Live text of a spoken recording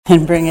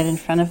and bring it in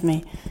front of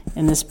me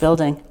in this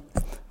building.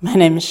 My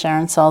name is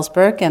Sharon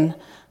Salzberg, and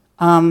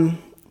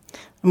I'm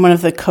one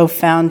of the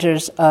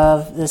co-founders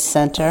of this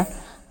center.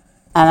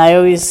 And I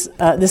always,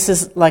 this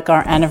is like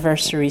our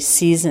anniversary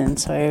season,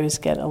 so I always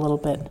get a little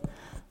bit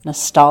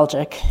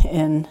nostalgic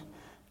in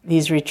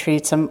these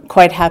retreats. I'm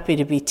quite happy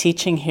to be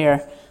teaching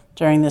here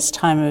during this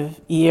time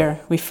of year.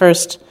 We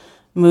first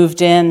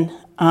moved in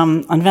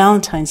on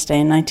Valentine's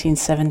Day in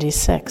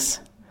 1976.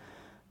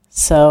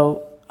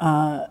 So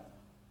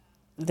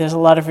there's a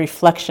lot of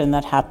reflection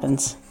that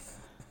happens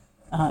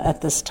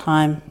at this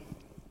time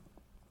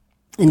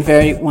in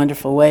very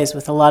wonderful ways,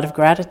 with a lot of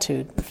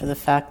gratitude for the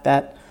fact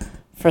that,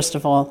 first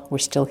of all, we're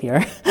still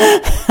here,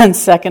 and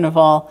second of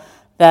all,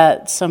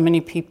 that so many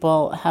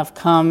people have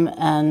come,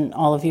 and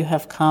all of you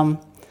have come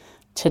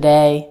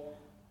today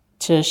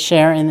to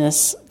share in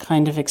this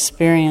kind of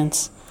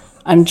experience.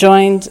 I'm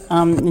joined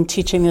in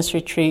teaching this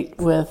retreat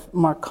with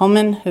Mark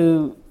Coleman,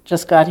 who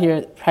just got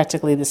here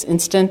practically this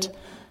instant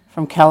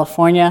from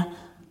California.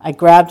 I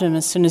grabbed him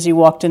as soon as he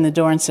walked in the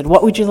door and said,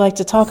 "What would you like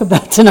to talk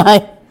about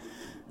tonight?"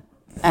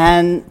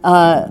 And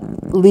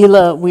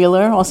Lila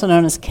Wheeler, also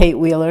known as Kate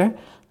Wheeler,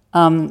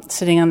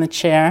 sitting on the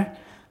chair,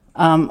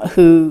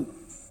 who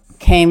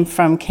came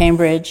from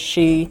Cambridge.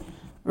 She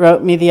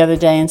wrote me the other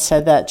day and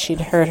said that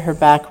she'd hurt her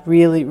back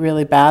really,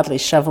 really badly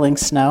shoveling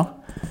snow.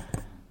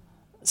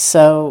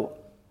 So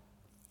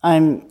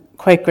I'm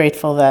quite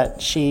grateful that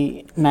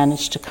she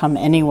managed to come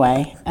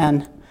anyway,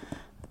 and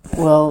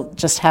we'll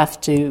just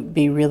have to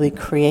be really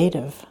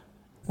creative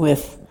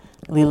with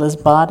Lila's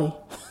body.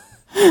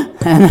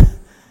 And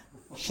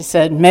she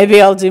said,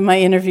 "Maybe I'll do my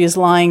interviews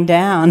lying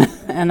down."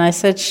 And I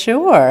said,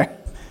 "Sure,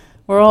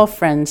 we're all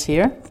friends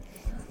here."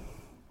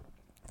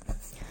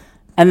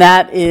 And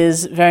that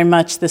is very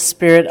much the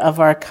spirit of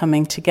our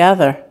coming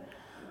together.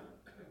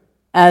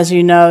 As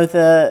you know,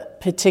 the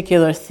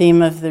particular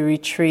theme of the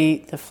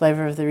retreat, the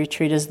flavor of the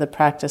retreat, is the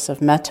practice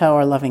of Metta,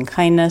 or loving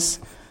kindness.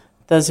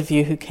 Those of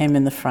you who came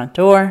in the front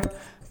door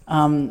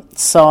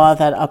saw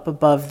that up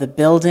above the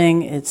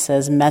building it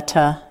says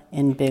Metta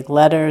in big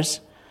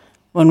letters.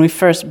 When we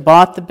first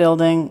bought the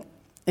building,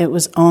 it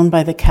was owned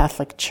by the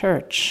Catholic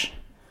Church.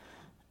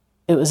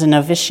 It was a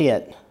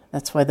novitiate.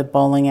 That's why the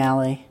bowling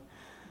alley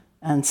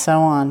and so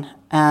on.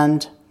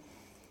 And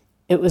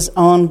it was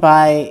owned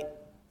by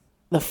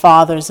the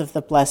Fathers of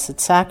the Blessed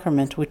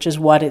Sacrament, which is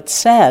what it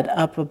said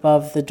up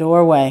above the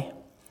doorway.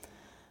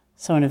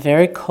 So on a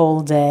very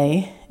cold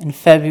day in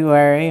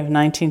February of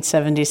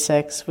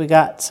 1976, we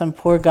got some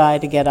poor guy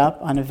to get up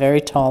on a very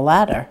tall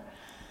ladder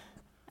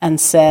and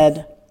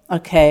said,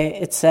 "Okay,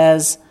 it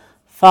says,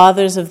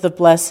 Fathers of the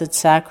Blessed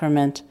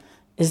Sacrament,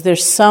 is there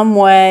some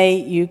way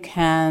you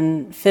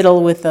can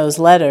fiddle with those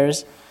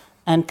letters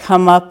and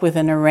come up with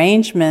an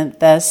arrangement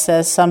that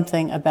says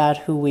something about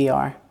who we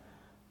are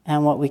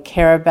and what we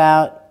care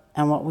about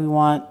and what we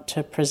want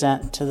to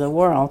present to the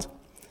world?"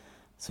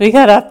 So he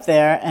got up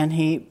there and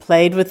he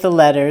played with the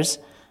letters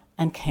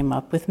and came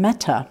up with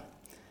Metta,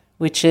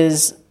 which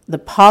is the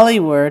Pali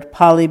word,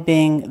 Pali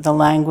being the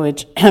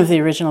language of the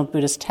original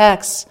Buddhist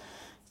texts.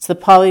 It's the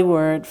Pali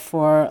word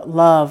for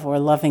love, or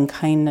loving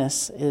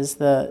kindness is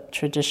the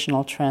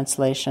traditional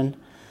translation.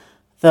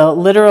 The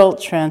literal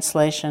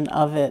translation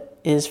of it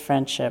is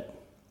friendship.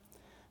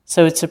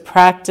 So it's a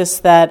practice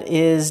that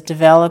is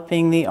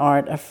developing the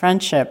art of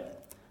friendship,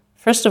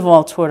 first of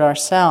all toward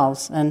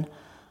ourselves, and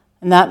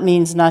that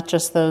means not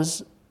just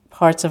those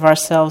parts of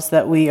ourselves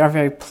that we are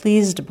very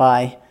pleased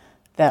by,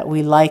 that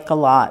we like a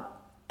lot,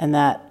 and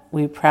that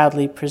we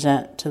proudly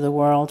present to the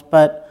world,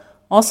 but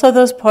also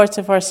those parts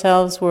of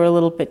ourselves we're a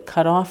little bit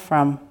cut off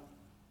from,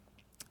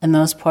 and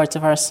those parts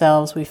of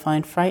ourselves we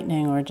find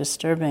frightening or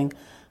disturbing,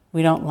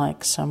 we don't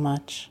like so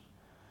much.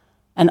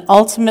 And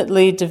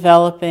ultimately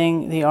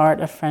developing the art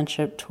of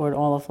friendship toward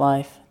all of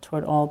life,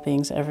 toward all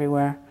beings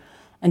everywhere.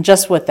 And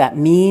just what that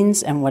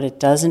means and what it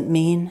doesn't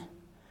mean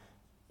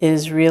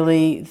is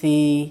really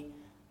the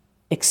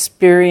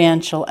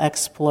experiential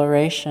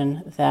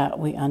exploration that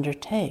we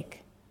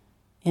undertake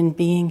in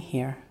being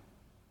here.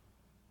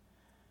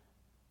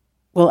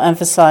 We'll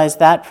emphasize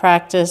that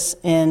practice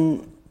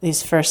in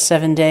these first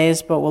 7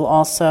 days, but we'll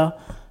also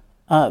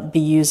be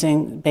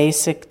using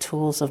basic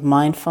tools of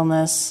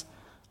mindfulness,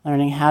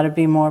 learning how to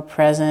be more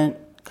present,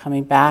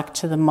 coming back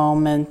to the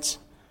moment,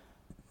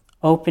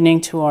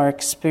 opening to our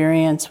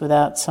experience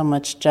without so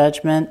much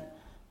judgment.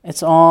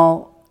 It's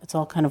all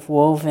kind of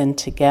woven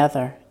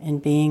together in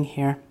being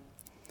here.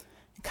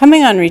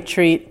 Coming on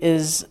retreat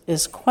is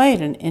quite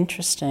an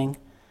interesting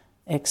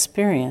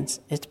experience.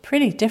 It's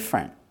pretty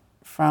different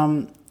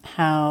from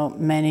how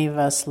many of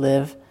us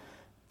live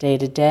day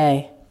to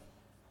day.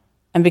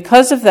 And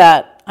because of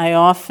that, I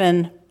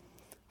often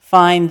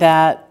find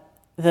that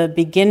the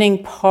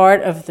beginning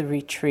part of the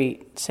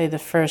retreat, say the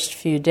first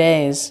few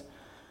days,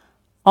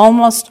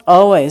 almost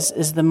always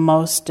is the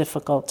most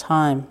difficult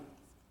time.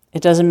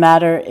 It doesn't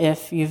matter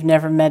if you've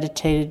never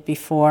meditated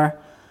before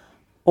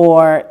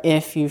or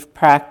if you've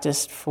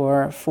practiced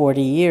for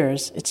 40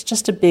 years. It's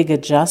just a big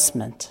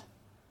adjustment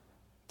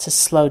to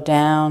slow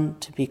down,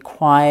 to be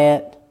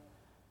quiet,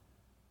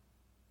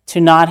 to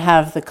not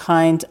have the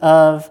kind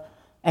of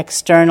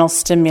external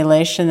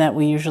stimulation that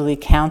we usually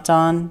count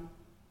on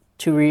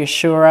to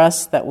reassure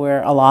us that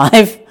we're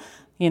alive,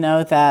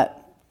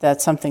 that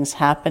something's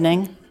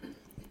happening.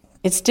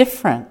 It's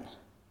different.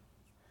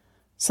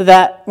 So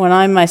that when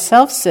I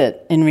myself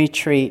sit in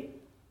retreat,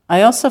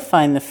 I also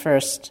find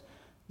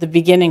the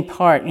beginning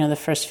part, the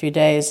first few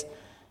days,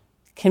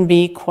 can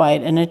be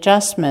quite an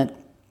adjustment.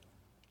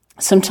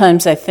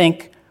 Sometimes I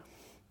think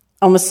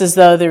almost as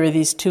though there are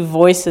these two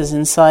voices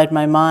inside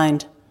my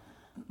mind.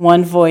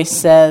 One voice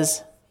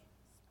says,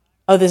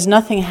 "Oh, there's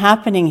nothing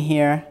happening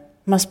here.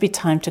 Must be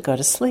time to go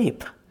to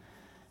sleep."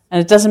 And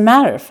it doesn't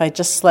matter if I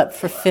just slept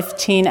for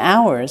 15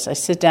 hours. I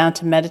sit down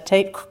to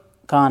meditate,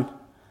 gone.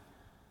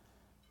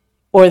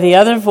 Or the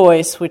other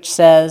voice which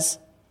says,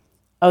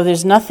 "Oh,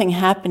 there's nothing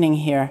happening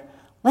here.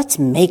 Let's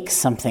make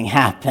something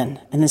happen."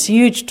 And this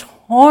huge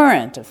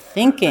torrent of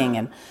thinking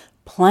and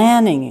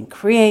planning and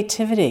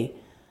creativity,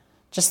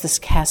 just this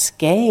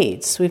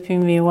cascade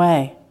sweeping me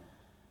away.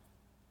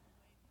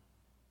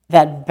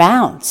 That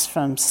bounce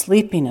from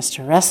sleepiness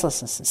to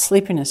restlessness and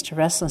sleepiness to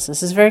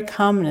restlessness is very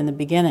common in the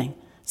beginning.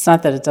 It's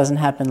not that it doesn't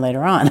happen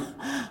later on,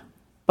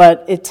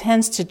 but it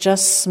tends to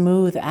just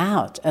smooth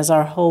out as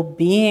our whole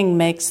being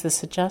makes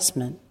this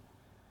adjustment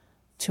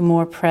to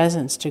more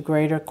presence, to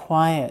greater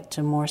quiet,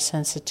 to more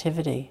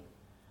sensitivity.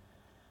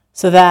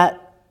 So that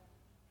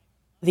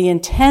the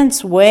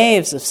intense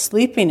waves of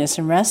sleepiness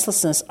and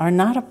restlessness are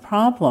not a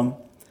problem.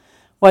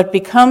 What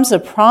becomes a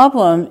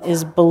problem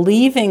is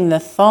believing the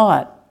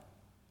thought,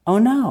 "Oh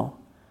no,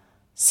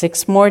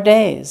 6 more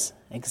days,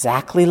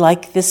 exactly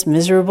like this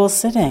miserable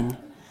sitting.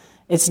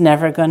 It's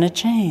never going to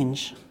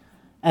change,"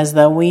 as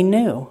though we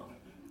knew.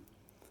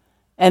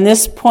 And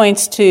this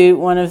points to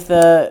one of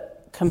the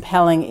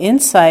compelling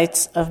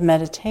insights of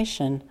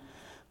meditation.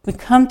 We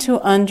come to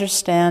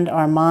understand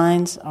our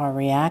minds, our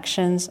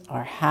reactions,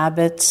 our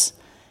habits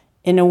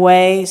in a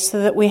way so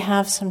that we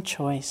have some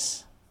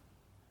choice.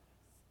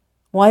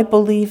 Why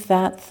believe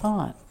that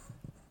thought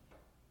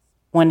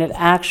when it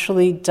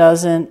actually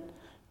doesn't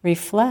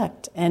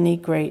reflect any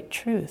great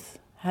truth?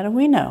 How do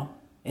we know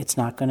it's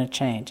not going to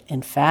change?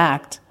 In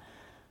fact,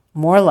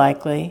 more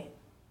likely,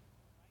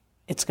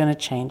 it's going to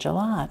change a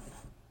lot.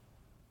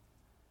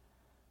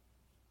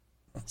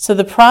 So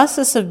the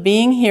process of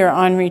being here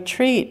on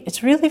retreat,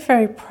 it's really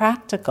very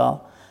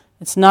practical.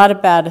 It's not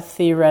about a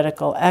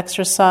theoretical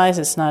exercise.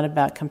 It's not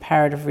about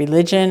comparative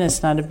religion.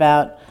 It's not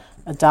about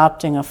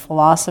adopting a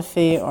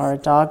philosophy or a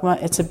dogma.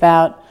 It's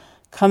about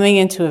coming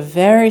into a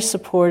very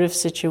supportive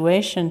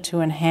situation to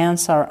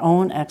enhance our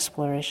own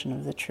exploration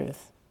of the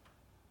truth.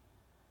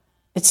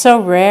 It's so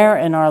rare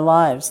in our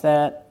lives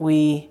that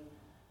we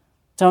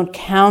don't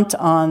count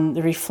on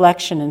the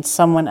reflection in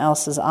someone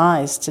else's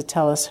eyes to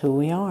tell us who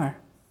we are.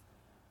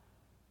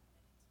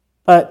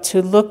 But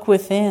to look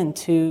within,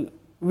 to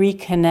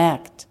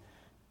reconnect,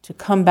 to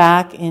come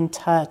back in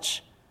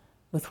touch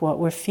with what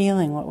we're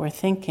feeling, what we're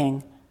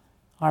thinking,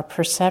 our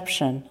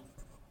perception,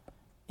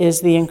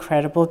 is the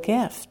incredible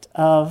gift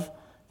of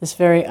this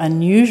very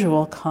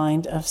unusual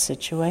kind of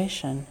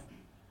situation.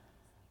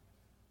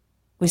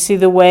 We see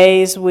the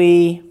ways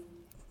we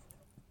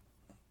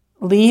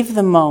leave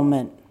the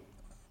moment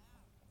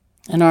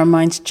and our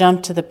minds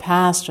jump to the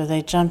past or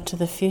they jump to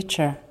the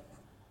future.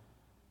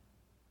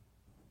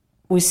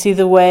 We see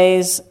the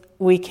ways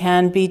we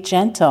can be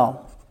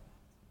gentle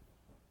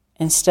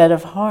instead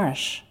of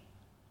harsh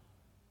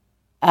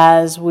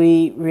as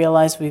we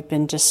realize we've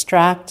been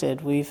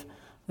distracted, we've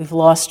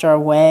lost our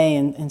way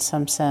in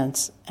some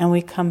sense, and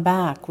we come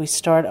back, we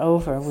start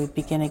over, we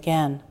begin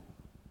again.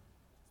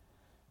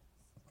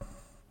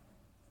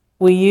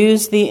 We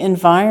use the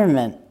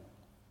environment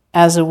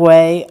as a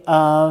way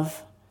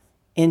of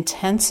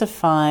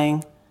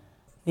intensifying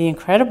the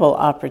incredible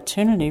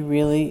opportunity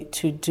really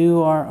to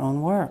do our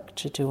own work,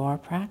 to do our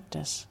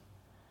practice.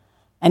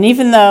 And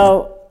even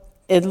though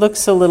it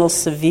looks a little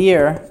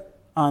severe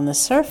on the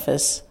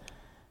surface,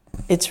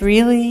 it's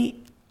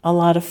really a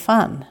lot of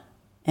fun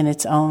in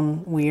its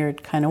own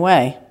weird kind of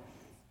way.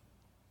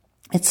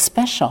 It's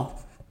special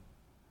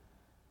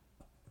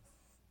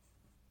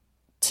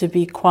to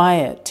be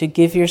quiet, to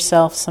give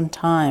yourself some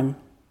time.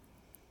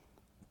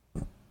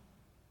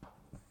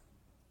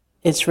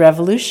 It's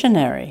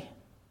revolutionary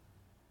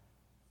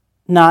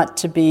not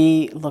to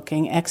be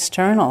looking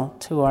external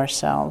to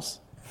ourselves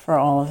for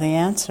all of the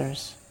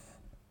answers.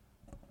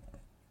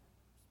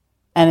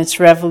 And it's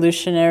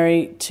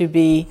revolutionary to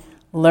be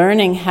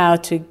learning how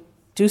to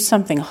do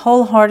something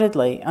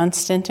wholeheartedly,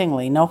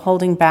 unstintingly, no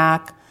holding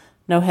back,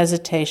 no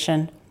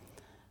hesitation,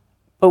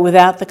 but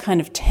without the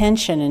kind of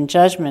tension and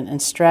judgment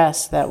and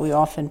stress that we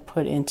often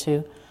put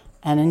into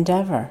an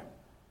endeavor.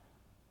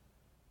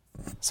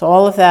 So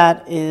all of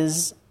that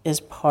is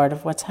part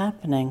of what's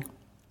happening.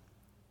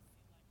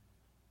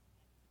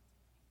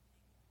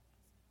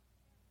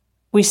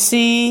 We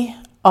see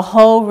a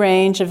whole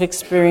range of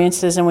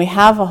experiences, and we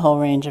have a whole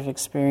range of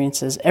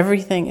experiences.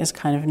 Everything is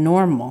kind of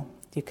normal,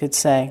 you could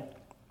say.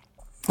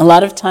 A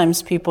lot of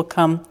times people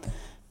come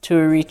to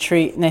a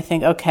retreat and they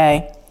think,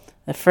 okay,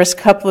 The first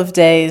couple of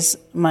days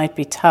might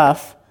be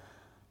tough,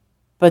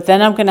 but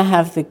then I'm going to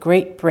have the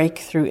great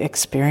breakthrough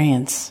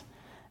experience.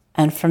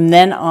 And from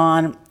then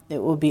on,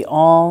 it will be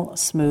all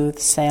smooth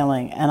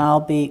sailing, and I'll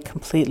be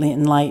completely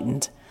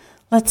enlightened.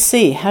 Let's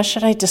see, how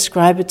should I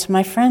describe it to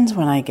my friends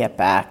when I get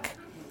back?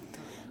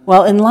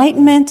 Well,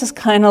 enlightenment is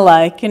kind of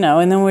like, and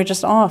then we're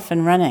just off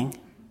and running.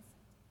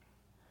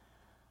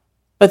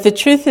 But the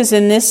truth is,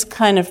 in this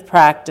kind of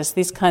practice,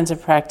 these kinds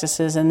of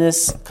practices, and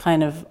this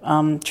kind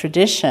of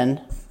tradition,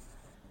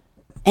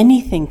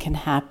 anything can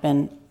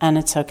happen, and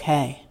it's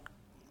okay.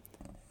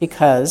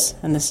 Because,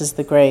 and this is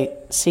the great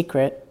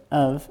secret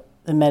of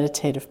the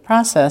meditative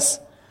process,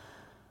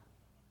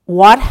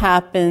 what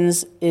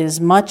happens is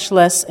much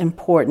less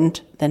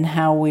important than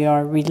how we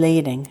are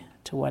relating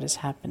to what is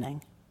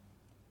happening.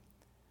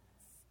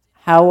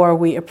 How are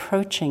we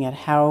approaching it?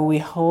 How are we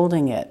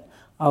holding it?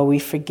 Are we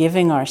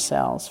forgiving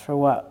ourselves for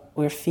what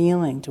we're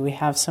feeling? Do we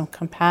have some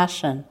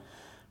compassion?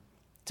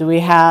 Do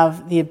we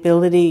have the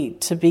ability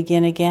to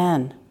begin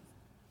again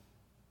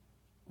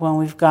when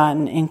we've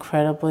gotten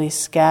incredibly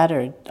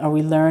scattered? Are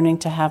we learning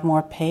to have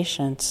more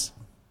patience,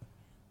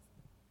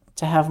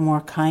 to have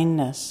more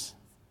kindness?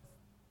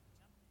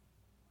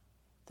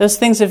 Those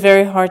things are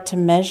very hard to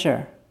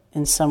measure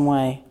in some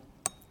way.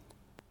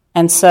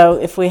 And so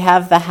if we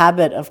have the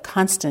habit of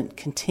constant,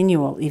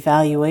 continual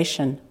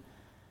evaluation,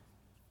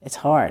 it's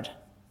hard.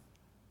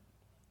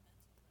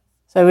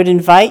 So I would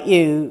invite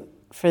you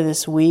for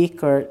this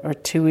week or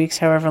 2 weeks,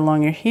 however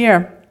long you're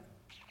here,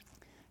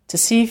 to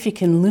see if you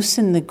can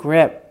loosen the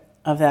grip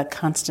of that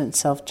constant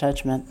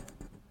self-judgment.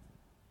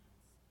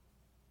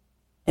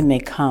 It may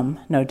come,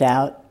 no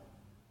doubt,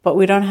 but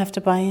we don't have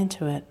to buy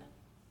into it.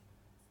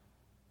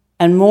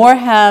 And more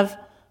have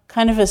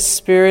kind of a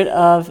spirit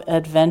of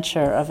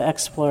adventure, of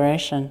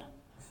exploration.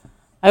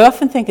 I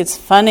often think it's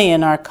funny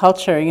in our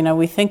culture,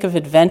 we think of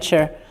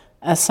adventure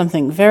as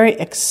something very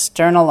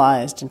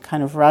externalized and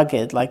kind of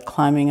rugged, like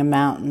climbing a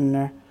mountain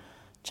or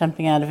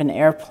jumping out of an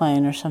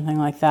airplane or something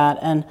like that.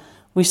 And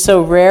we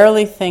so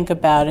rarely think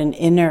about an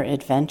inner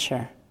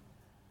adventure,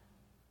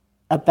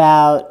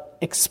 about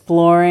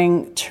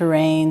exploring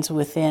terrains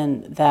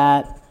within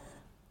that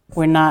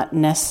we're not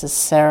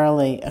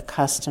necessarily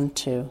accustomed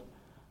to.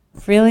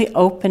 Really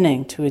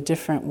opening to a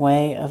different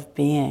way of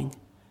being.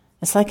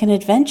 It's like an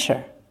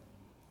adventure.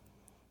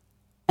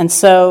 And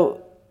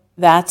so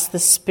that's the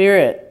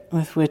spirit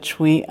with which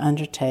we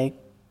undertake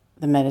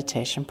the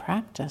meditation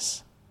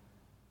practice.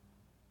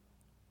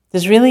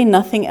 There's really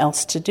nothing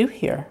else to do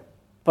here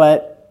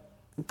but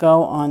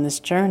go on this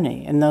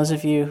journey. And those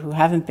of you who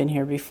haven't been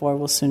here before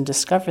will soon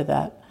discover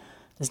that.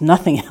 There's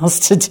nothing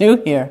else to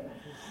do here.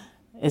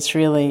 It's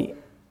really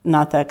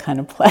not that kind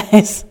of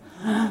place.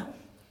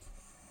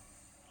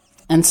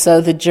 And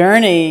so the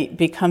journey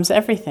becomes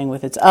everything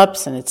with its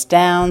ups and its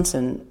downs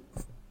and,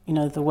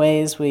 the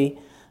ways we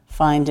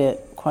find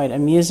it quite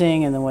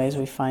amusing and the ways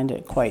we find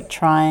it quite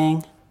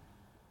trying.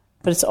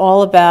 But it's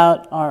all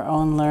about our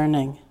own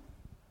learning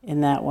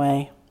in that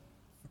way.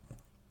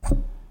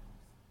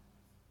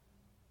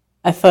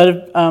 I thought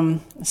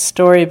of a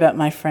story about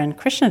my friend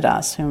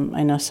Krishnadas, whom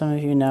I know some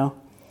of you know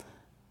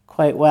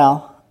quite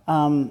well,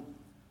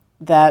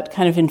 that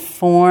kind of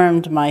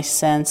informed my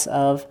sense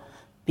of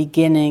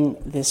beginning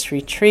this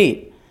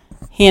retreat.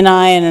 He and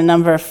I and a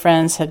number of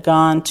friends had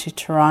gone to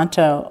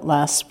Toronto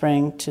last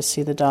spring to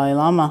see the Dalai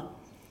Lama,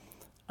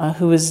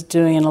 who was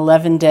doing an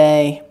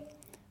 11-day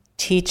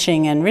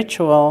teaching and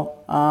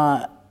ritual.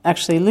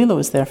 Actually, Lila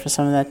was there for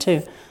some of that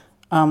too,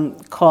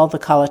 called the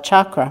Kala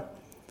Chakra.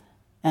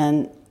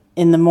 And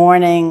in the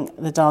morning,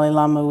 the Dalai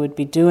Lama would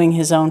be doing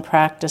his own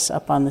practice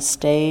up on the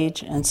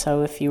stage, and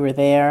so if you were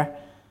there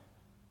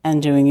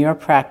and doing your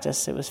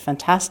practice, it was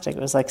fantastic.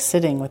 It was like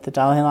sitting with the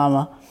Dalai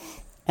Lama.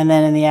 And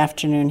then in the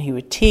afternoon, he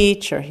would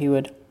teach, or he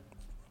would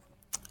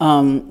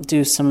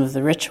do some of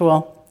the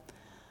ritual.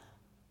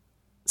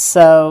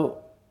 So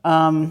there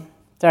are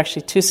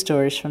actually 2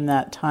 stories from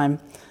that time.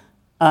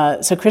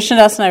 So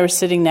Krishnadas and I were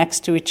sitting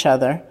next to each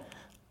other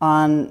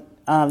on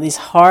these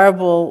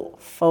horrible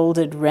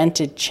folded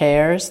rented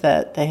chairs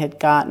that they had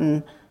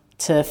gotten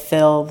to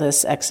fill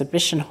this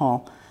exhibition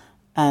hall.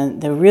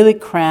 And they were really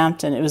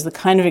cramped, and it was the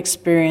kind of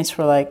experience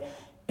where, like,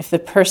 if the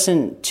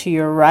person to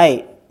your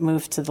right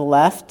moved to the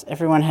left,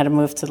 everyone had to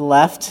move to the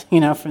left,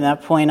 from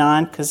that point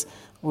on, because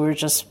we were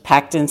just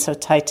packed in so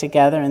tight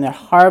together, and they're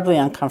horribly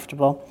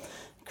uncomfortable.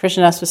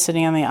 Krishnadas was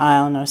sitting on the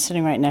aisle, and I was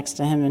sitting right next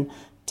to him, and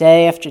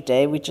day after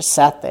day, we just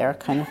sat there,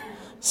 kind of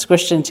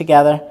squished in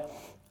together.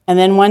 And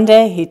then one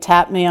day, he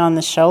tapped me on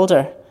the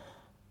shoulder,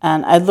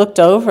 and I looked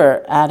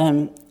over at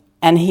him,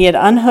 and he had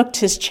unhooked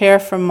his chair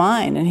from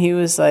mine, and he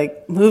was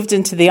moved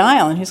into the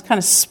aisle, and he was kind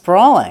of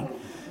sprawling,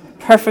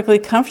 perfectly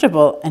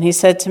comfortable. And he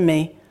said to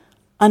me,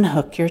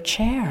 "Unhook your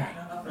chair."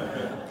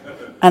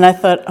 And I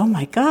thought, oh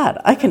my God,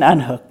 I can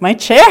unhook my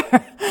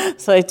chair.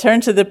 So I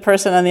turned to the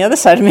person on the other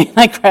side of me, and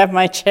I grabbed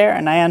my chair,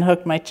 and I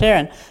unhooked my chair.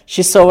 And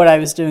she saw what I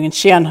was doing, and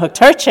she unhooked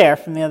her chair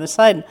from the other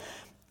side.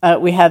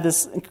 We had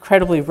this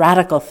incredibly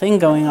radical thing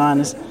going on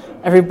as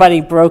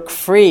everybody broke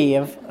free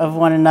of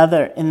one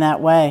another in that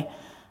way.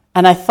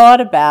 And I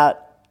thought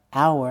about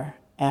hour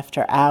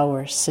after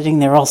hour sitting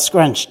there all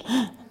scrunched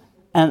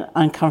and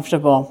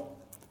uncomfortable,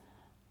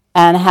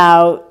 and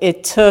how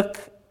it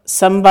took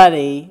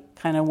somebody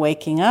kind of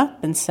waking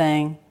up and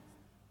saying,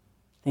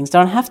 things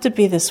don't have to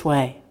be this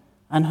way.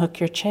 Unhook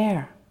your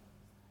chair.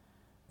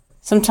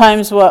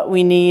 Sometimes what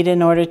we need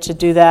in order to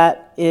do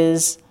that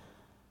is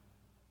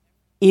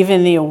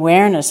even the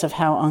awareness of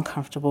how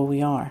uncomfortable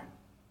we are.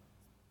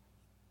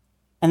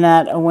 And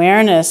that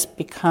awareness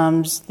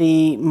becomes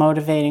the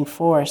motivating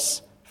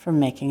force for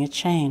making a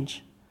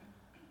change.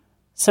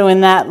 So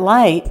in that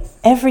light,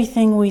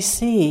 everything we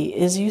see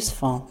is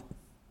useful.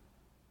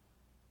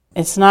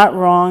 It's not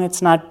wrong,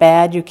 it's not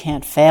bad, you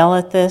can't fail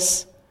at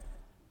this.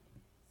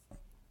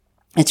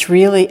 It's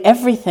really,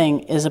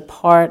 everything is a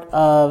part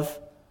of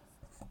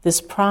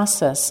this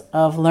process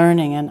of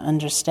learning and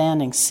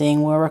understanding,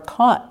 seeing where we're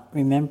caught,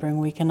 remembering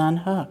we can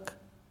unhook.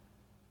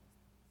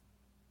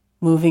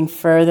 Moving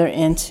further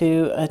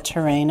into a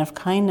terrain of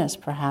kindness,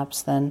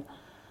 perhaps, than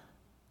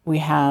we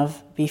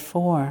have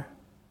before.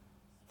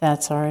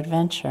 That's our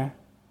adventure.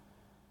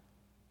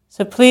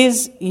 So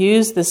please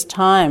use this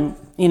time.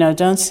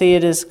 Don't see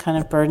it as kind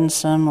of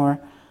burdensome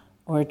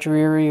or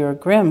dreary or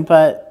grim,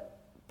 but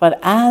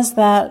as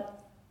that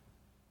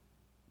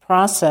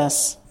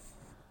process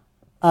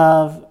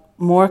of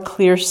more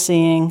clear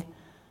seeing,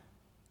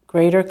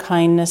 greater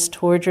kindness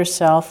toward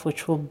yourself,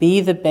 which will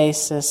be the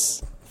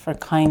basis for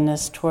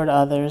kindness toward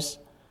others,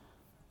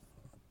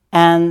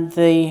 and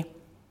the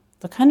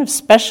kind of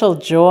special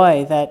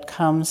joy that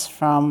comes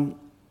from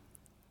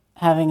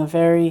having a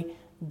very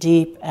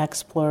deep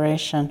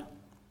exploration.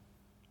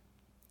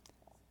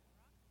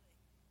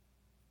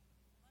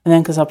 And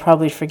then, because I'll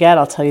probably forget,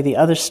 I'll tell you the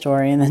other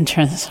story and then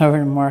turn this over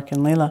to Mark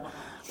and Lila.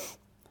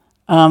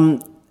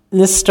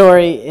 This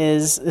story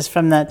is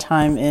from that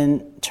time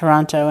in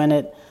Toronto, and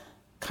it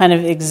kind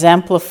of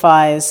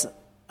exemplifies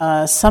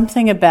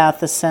something about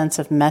the sense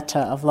of metta,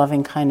 of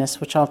loving kindness,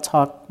 which I'll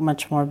talk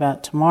much more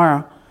about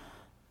tomorrow,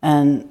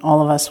 and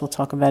all of us will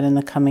talk about in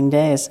the coming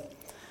days.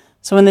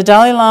 So when the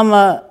Dalai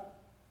Lama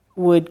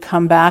would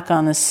come back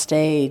on the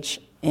stage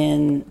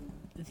in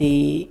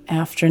the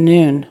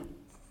afternoon,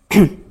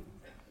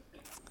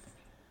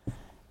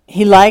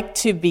 he liked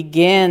to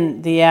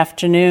begin the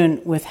afternoon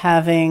with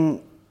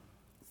having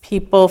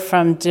people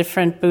from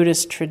different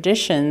Buddhist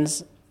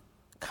traditions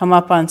come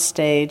up on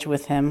stage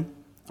with him.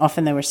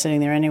 Often they were sitting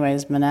there anyway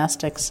as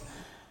monastics,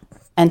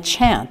 and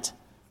chant,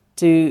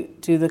 do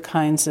the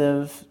kinds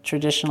of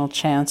traditional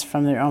chants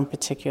from their own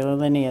particular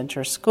lineage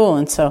or school.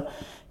 And so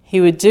he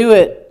would do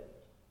it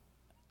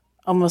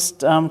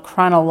almost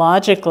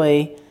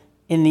chronologically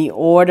in the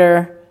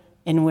order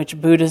in which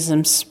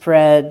Buddhism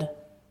spread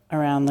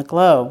around the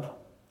globe.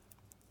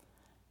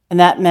 And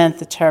that meant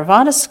the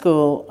Theravada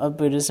school of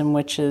Buddhism,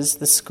 which is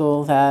the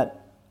school that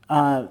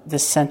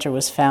this center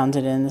was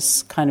founded in,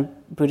 this kind of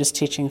Buddhist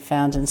teaching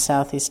found in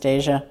Southeast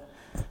Asia,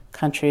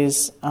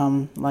 countries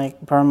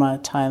like Burma,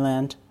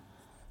 Thailand,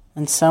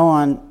 and so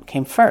on,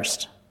 came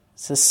first.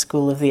 It's the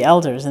school of the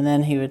elders. And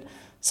then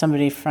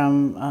somebody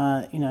from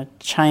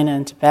China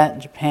and Tibet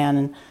and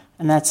Japan,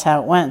 and that's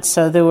how it went.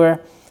 So there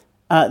were,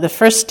 the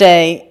first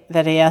day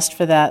that he asked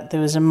for that, there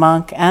was a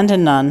monk and a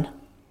nun,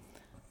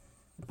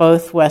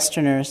 both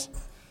Westerners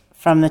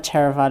from the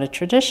Theravada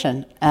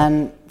tradition,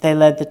 and they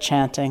led the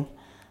chanting,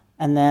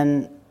 and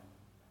then,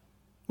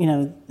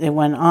 it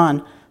went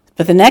on.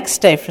 But the next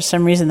day, for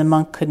some reason, the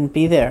monk couldn't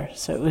be there,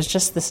 so it was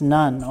just this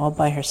nun all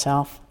by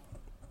herself.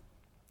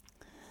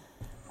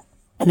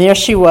 And there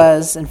she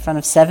was in front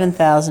of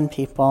 7,000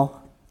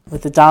 people,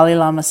 with the Dalai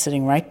Lama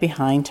sitting right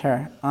behind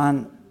her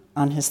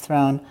on his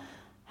throne,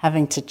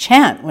 having to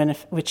chant,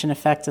 which in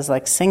effect is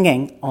like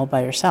singing all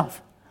by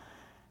herself.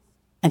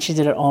 And she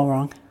did it all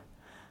wrong.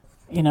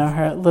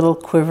 Her little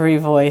quivery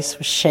voice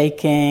was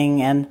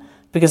shaking, and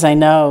because I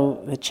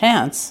know the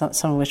chants,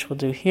 some of which we'll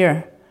do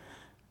here,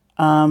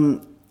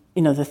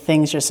 the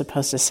things you're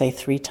supposed to say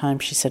 3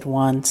 times, she said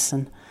once,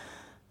 and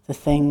the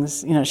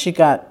things,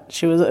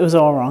 it was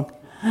all wrong.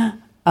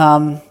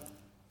 And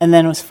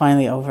then it was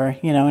finally over,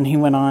 and he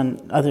went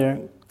on, other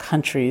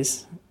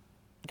countries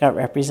got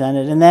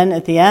represented. And then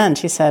at the end,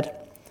 he said,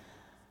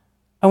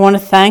 I want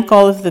to thank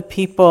all of the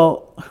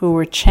people who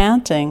were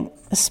chanting,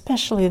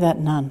 especially that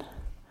nun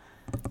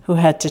who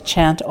had to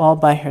chant all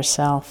by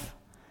herself.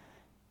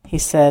 He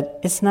said,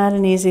 it's not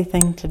an easy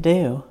thing to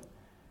do.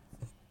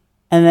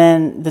 And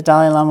then the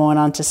Dalai Lama went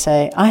on to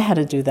say, I had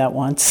to do that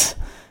once.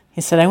 He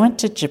said, I went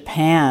to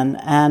Japan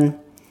and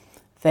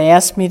they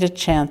asked me to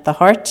chant the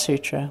Heart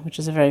Sutra, which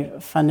is a very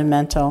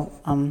fundamental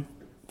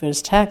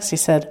Buddhist text. He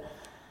said,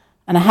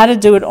 and I had to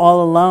do it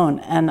all alone,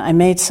 and I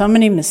made so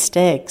many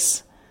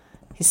mistakes.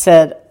 He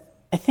said,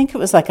 I think it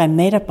was like I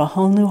made up a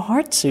whole new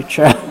Heart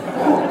Sutra.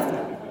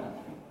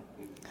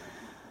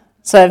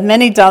 So I have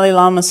many Dalai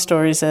Lama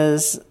stories,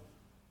 as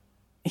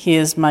he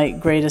is my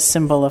greatest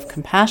symbol of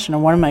compassion,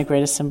 or one of my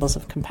greatest symbols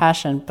of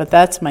compassion, but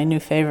that's my new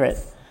favorite.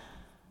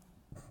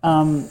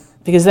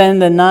 Because then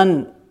the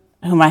nun,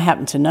 whom I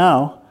happen to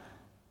know,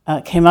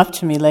 came up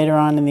to me later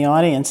on in the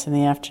audience in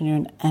the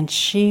afternoon, and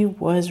she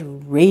was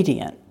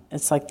radiant.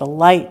 It's like the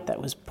light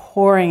that was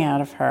pouring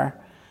out of her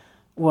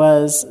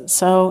was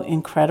so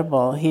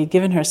incredible. He had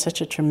given her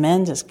such a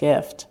tremendous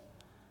gift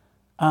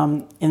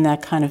in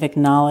that kind of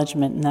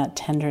acknowledgement and that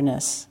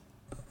tenderness.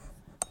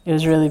 It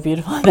was really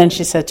beautiful. And then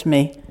she said to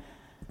me,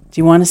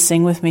 "Do you want to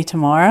sing with me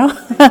tomorrow?"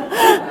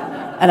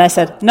 And I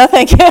said, "No,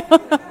 thank you."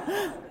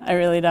 I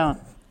really don't.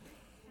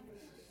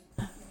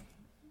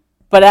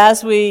 But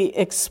as we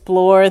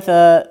explore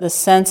the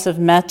sense of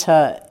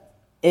metta,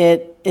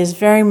 it is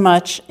very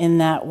much in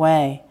that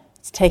way.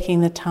 It's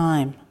taking the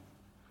time.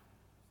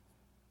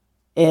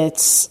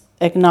 It's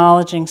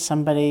acknowledging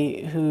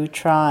somebody who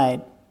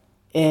tried.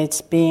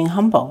 It's being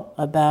humble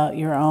about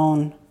your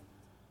own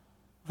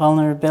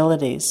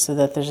vulnerabilities so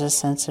that there's a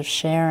sense of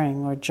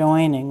sharing or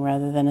joining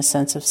rather than a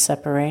sense of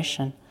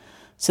separation.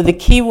 So the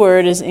key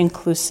word is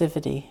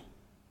inclusivity.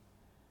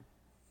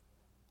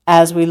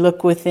 As we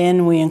look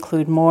within, we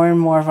include more and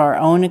more of our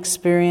own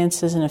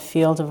experiences in a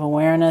field of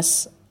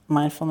awareness,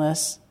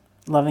 mindfulness,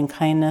 loving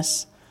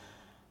kindness.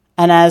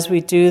 And as we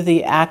do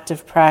the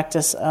active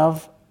practice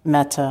of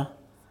metta,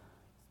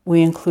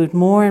 we include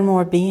more and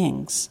more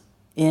beings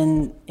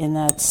in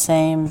that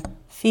same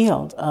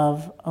field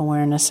of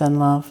awareness and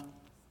love.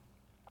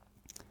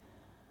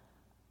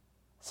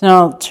 So now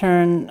I'll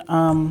turn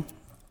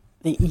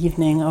the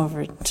evening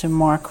over to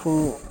Mark,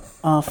 who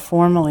will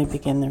formally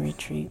begin the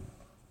retreat.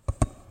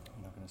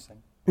 You're not going to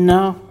sing?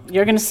 No,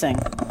 you're going to sing.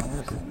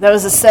 That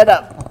was a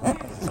setup.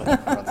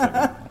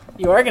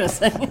 You are going to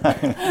sing.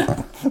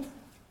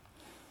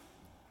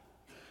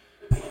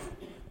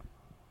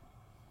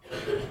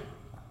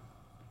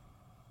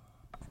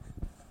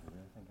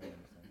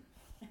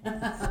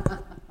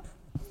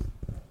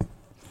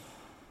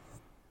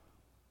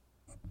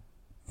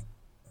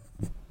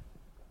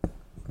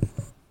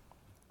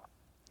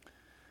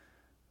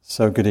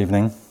 So, good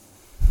evening.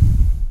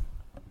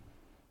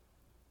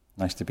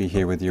 Nice to be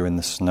here with you in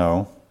the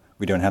snow.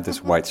 We don't have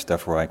this white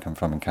stuff where I come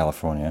from in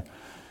California.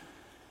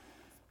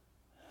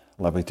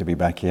 Lovely to be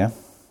back here.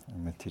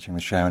 I'm teaching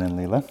with Sharon and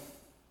Lila.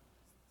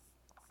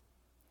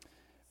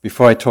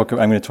 Before I talk, I'm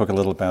going to talk a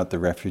little about the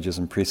refuges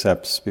and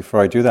precepts. Before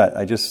I do that,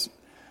 I just,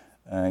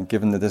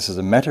 given that this is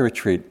a metta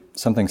retreat,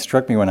 something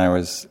struck me when I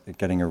was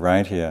getting a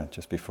ride here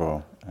just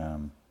before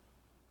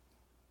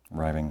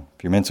arriving a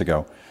few minutes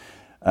ago.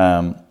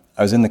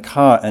 I was in the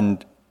car,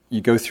 and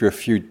you go through a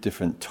few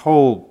different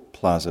toll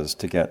plazas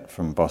to get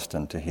from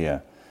Boston to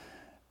here.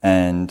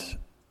 And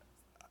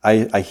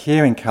I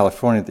hear in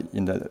California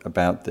that,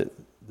 about the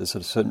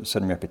sort of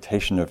certain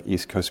reputation of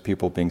East Coast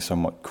people being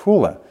somewhat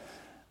cooler.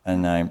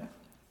 And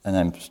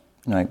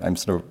I'm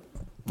sort of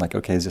like,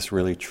 okay, is this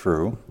really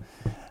true?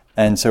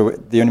 And so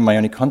my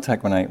only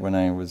contact when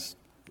I was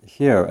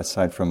here,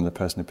 aside from the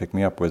person who picked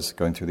me up, was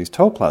going through these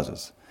toll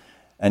plazas.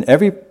 And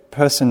every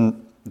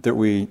person that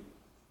we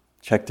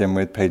checked in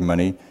with, paid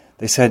money,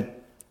 they said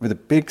with a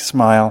big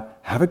smile,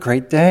 "Have a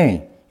great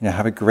day.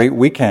 Have a great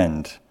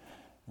weekend.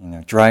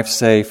 Drive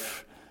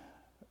safe.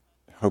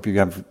 Hope you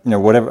have,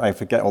 whatever." I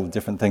forget all the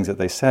different things that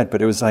they said,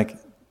 but it was like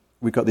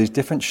we got these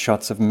different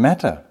shots of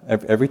metta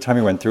every time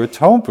we went through a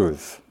toll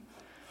booth,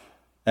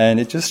 and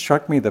it just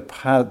struck me the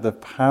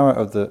power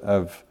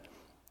of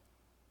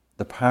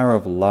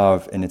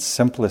love in its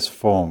simplest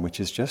form, which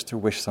is just to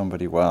wish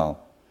somebody well,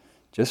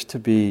 just to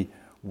be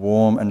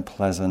warm and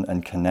pleasant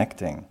and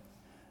connecting.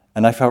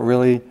 And I felt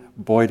really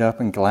buoyed up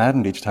and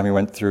gladdened each time we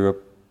went through a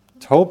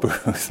toll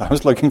booth. I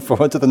was looking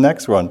forward to the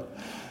next one.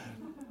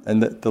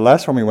 And the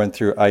last one we went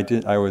through,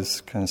 I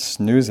was kind of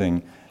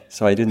snoozing,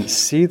 so I didn't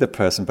see the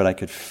person, but I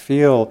could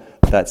feel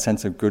that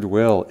sense of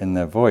goodwill in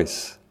their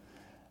voice.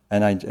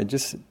 And it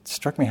just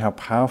struck me how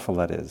powerful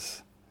that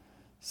is.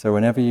 So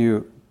whenever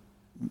you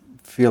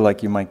feel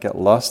like you might get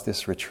lost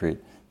this retreat,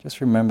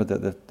 just remember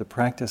that the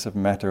practice of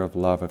metta, of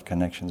love, of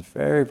connection is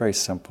very, very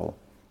simple.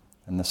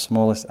 And the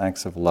smallest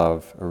acts of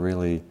love are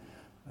really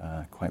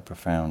quite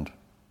profound.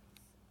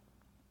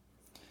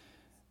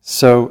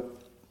 So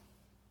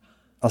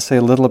I'll say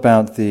a little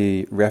about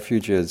the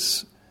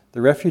refuges.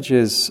 The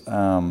refuges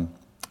are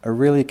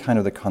really kind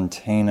of the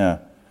container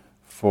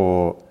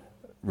for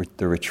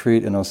the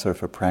retreat and also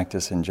for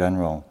practice in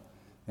general.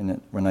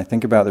 And when I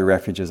think about the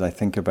refuges, I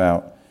think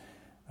about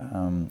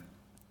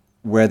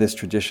where this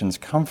tradition's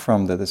come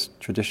from, that this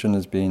tradition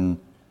has been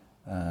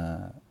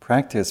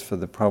practiced for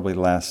the probably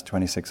last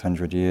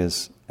 2,600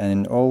 years. And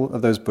in all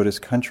of those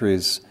Buddhist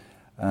countries,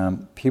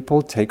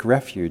 people take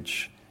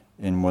refuge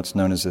in what's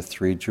known as the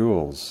three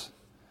jewels.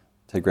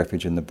 Take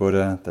refuge in the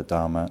Buddha, the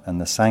Dharma, and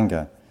the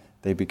Sangha.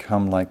 They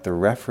become like the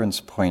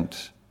reference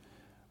point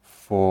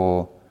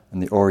for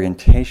and the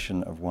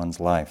orientation of one's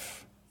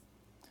life.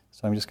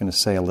 So I'm just going to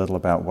say a little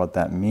about what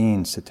that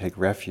means to take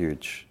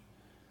refuge.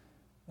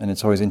 And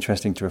it's always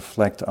interesting to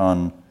reflect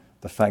on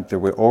the fact that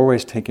we're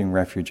always taking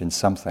refuge in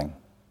something.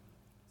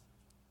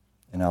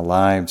 In our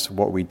lives,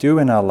 what we do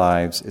in our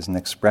lives is an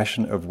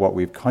expression of what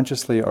we've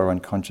consciously or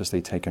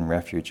unconsciously taken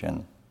refuge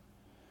in.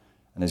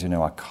 And as you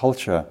know, our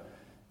culture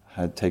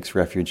takes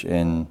refuge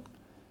in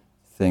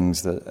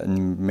things that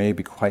may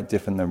be quite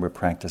different than we're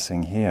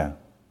practicing here.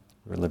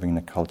 We're living in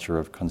a culture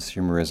of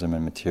consumerism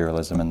and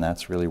materialism, and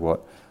that's really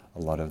what a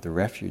lot of the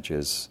refuge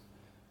is.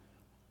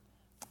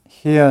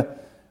 Here,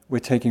 we're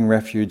taking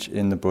refuge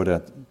in the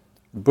Buddha.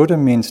 Buddha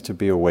means to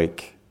be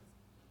awake.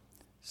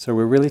 So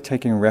we're really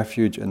taking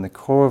refuge in the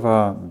core of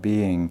our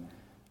being,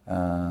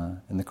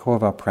 in the core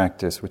of our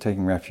practice. We're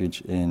taking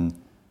refuge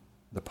in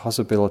the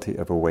possibility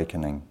of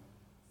awakening.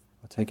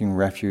 We're taking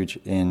refuge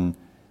in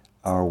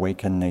our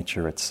awakened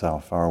nature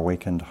itself, our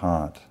awakened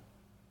heart.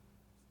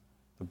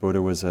 The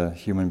Buddha was a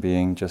human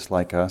being just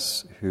like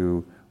us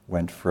who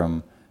went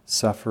from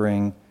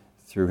suffering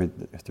through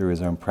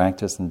his own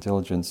practice and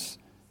diligence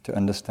to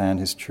understand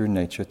his true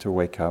nature, to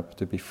wake up,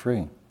 to be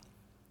free.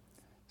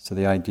 So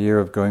the idea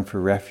of going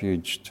for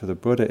refuge to the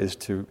Buddha is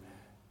to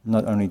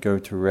not only go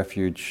to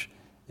refuge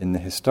in the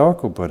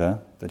historical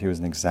Buddha, that he was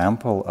an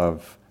example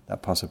of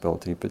that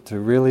possibility, but to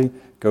really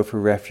go for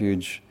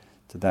refuge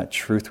to that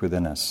truth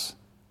within us,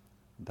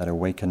 that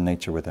awakened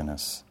nature within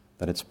us,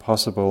 that it's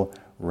possible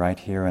right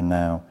here and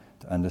now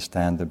to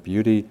understand the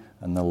beauty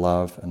and the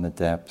love and the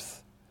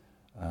depth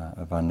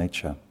of our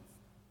nature.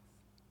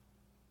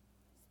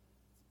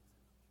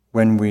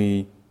 When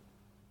we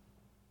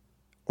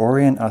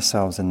orient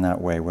ourselves in that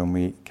way, when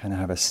we kind of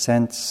have a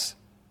sense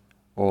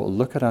or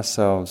look at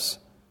ourselves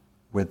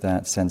with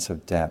that sense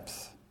of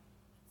depth,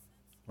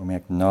 when we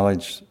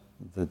acknowledge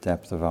the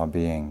depth of our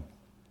being,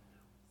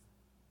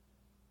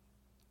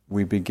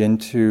 we begin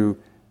to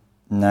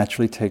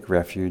naturally take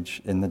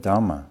refuge in the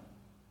Dhamma.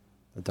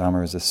 The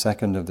Dhamma is the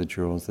second of the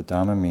jewels. The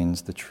Dhamma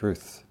means the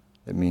truth.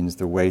 It means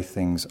the way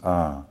things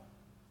are.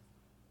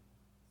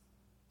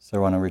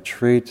 So on a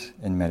retreat,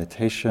 in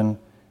meditation,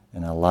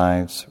 in our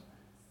lives,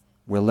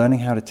 we're learning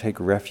how to take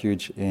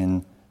refuge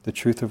in the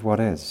truth of what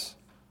is.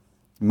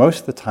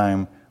 Most of the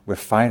time, we're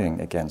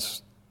fighting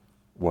against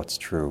what's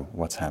true,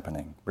 what's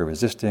happening. We're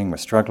resisting, we're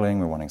struggling,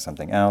 we're wanting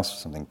something else,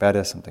 something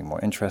better, something more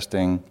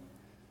interesting.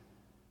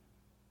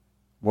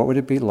 What would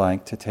it be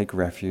like to take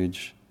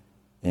refuge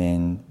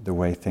in the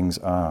way things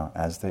are,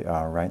 as they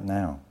are right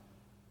now?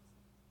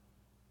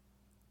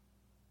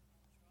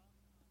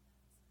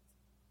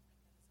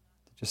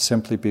 To just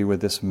simply be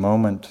with this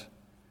moment,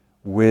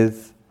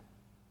 with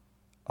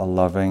a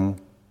loving,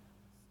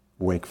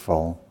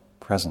 wakeful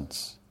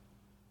presence.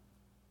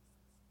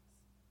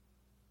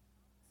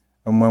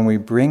 And when we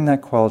bring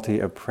that quality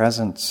of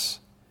presence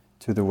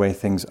to the way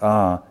things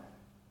are,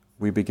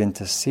 we begin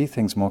to see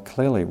things more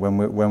clearly.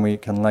 When we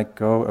can let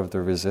go of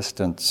the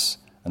resistance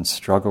and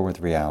struggle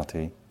with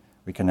reality,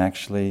 we can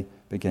actually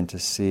begin to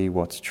see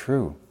what's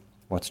true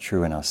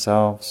in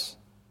ourselves,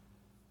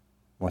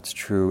 what's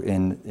true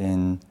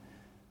in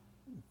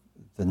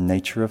the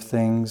nature of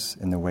things,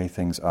 in the way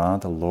things are,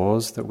 the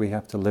laws that we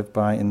have to live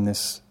by in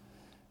this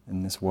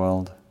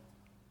world.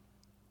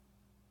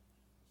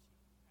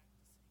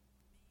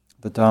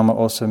 The Dhamma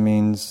also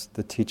means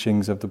the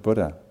teachings of the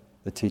Buddha,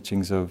 the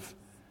teachings of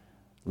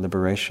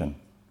liberation.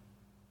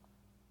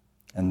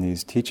 And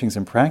these teachings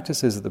and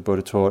practices that the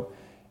Buddha taught,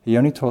 he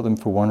only taught them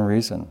for one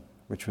reason,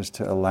 which was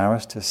to allow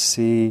us to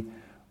see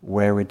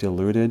where we're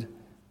deluded,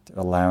 to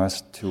allow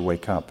us to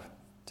wake up,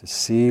 to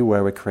see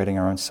where we're creating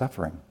our own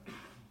suffering.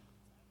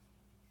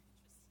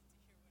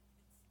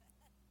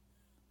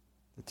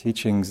 The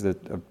teachings,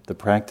 the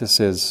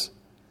practices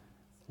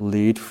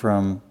lead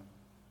from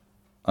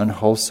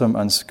unwholesome,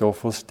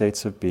 unskillful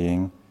states of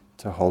being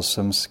to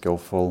wholesome,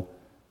 skillful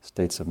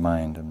states of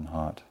mind and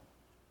heart.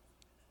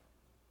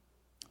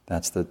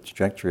 That's the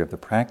trajectory of the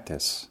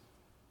practice.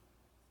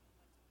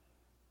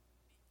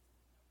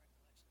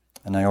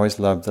 And I always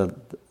love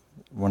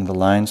one of the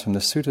lines from the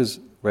suttas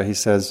where he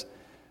says,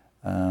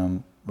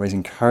 where he's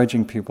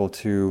encouraging people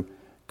to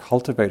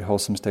cultivate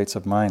wholesome states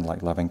of mind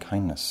like loving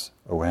kindness,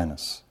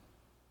 awareness,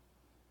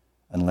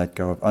 and let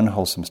go of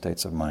unwholesome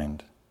states of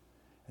mind.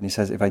 And he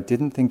says, if I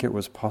didn't think it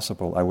was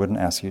possible, I wouldn't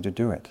ask you to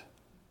do it.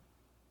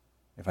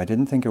 If I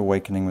didn't think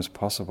awakening was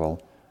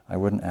possible, I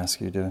wouldn't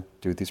ask you to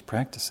do these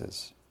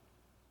practices.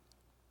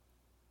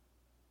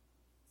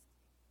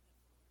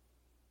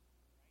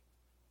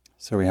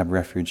 So we have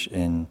refuge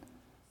in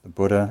the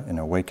Buddha, in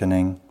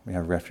awakening. We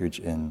have refuge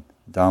in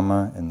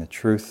Dhamma, in the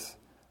truth,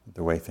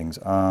 the way things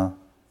are,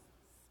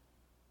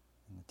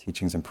 in the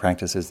teachings and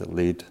practices that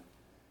lead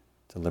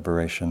to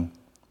liberation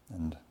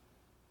and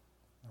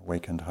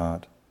awakened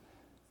heart.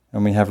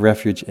 And we have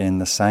refuge in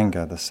the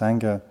Sangha. The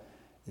Sangha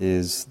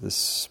is the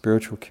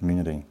spiritual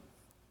community.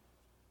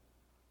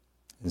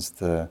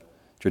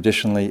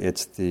 Traditionally,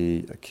 it's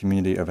the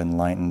community of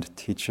enlightened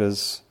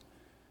teachers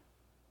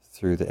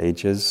through the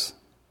ages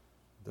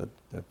that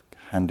have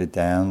handed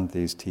down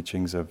these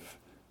teachings of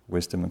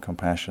wisdom and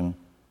compassion.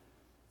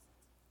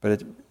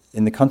 But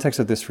in the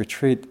context of this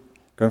retreat,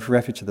 going for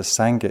refuge to the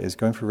Sangha is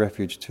going for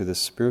refuge to the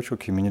spiritual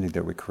community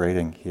that we're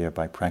creating here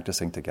by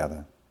practicing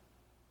together.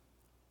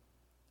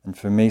 And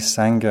for me,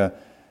 Sangha,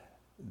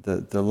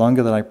 the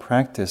longer that I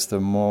practice, the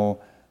more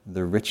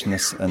the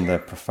richness and the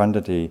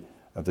profundity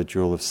of the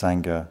jewel of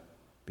Sangha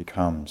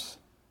becomes.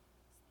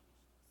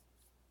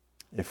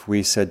 If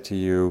we said to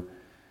you,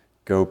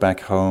 go back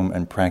home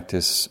and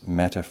practice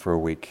metta for a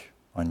week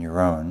on your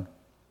own,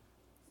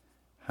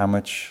 how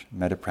much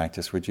metta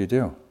practice would you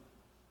do?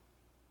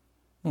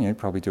 You'd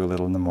probably do a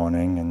little in the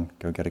morning and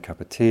go get a cup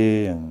of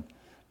tea and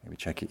maybe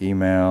check your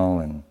email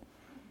and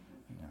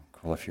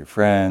call a few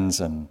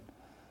friends and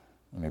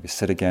maybe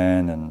sit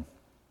again. And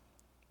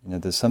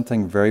there's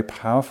something very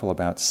powerful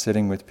about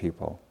sitting with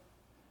people,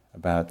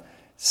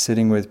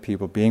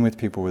 being with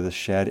people with a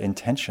shared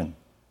intention.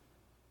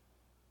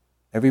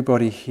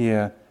 Everybody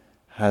here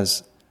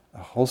has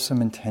a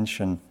wholesome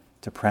intention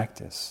to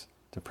practice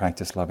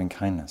loving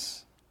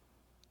kindness.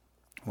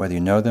 Whether you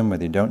know them,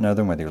 whether you don't know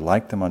them, whether you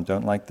like them or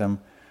don't like them,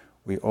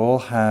 we all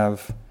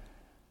have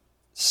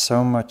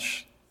so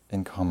much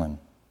in common,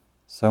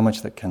 so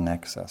much that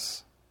connects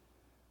us.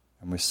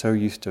 And we're so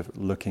used to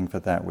looking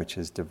for that which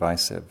is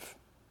divisive,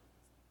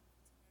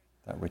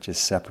 that which is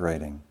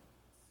separating.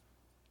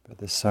 But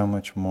there's so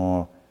much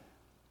more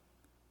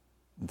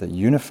that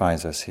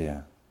unifies us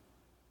here.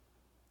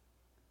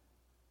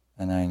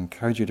 And I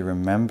encourage you to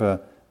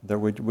remember that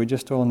we're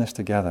just all in this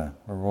together.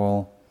 We're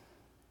all,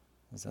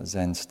 as that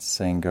Zen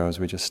saying goes,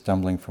 we're just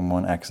stumbling from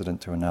one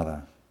accident to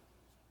another.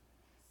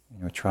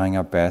 We're trying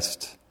our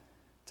best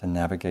to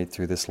navigate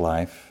through this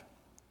life,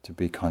 to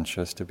be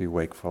conscious, to be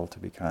wakeful, to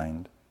be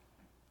kind.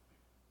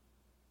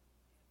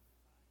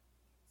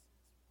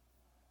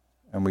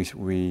 And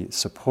we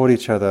support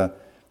each other,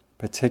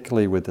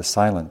 particularly with the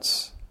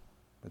silence,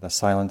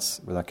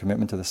 with our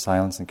commitment to the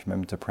silence and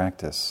commitment to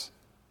practice.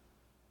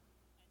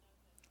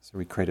 So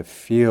we create a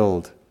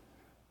field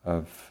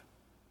of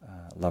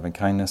loving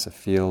kindness, a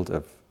field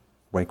of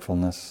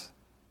wakefulness.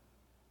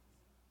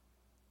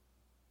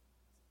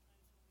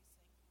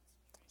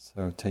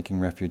 So taking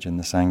refuge in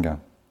the Sangha.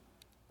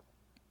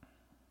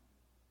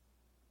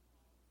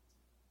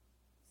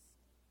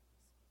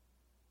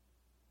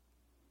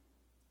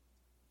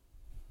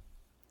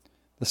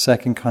 The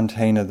second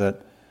container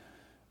that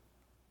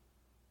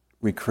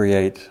we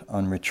create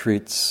on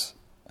retreats,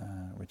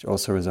 which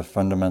also is a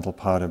fundamental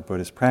part of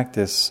Buddhist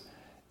practice,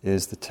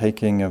 is the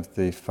taking of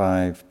the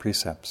 5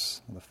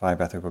 precepts, the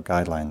 5 ethical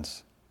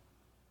guidelines.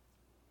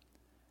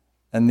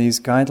 And these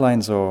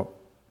guidelines or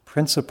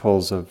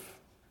principles of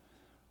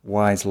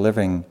wise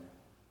living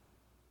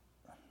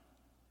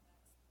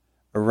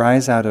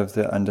arise out of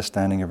the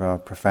understanding of our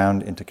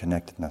profound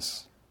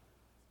interconnectedness.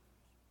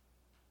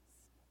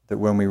 That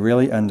when we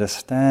really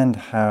understand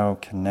how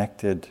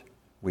connected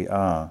we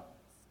are,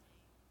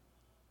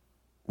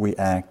 we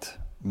act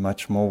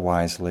much more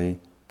wisely,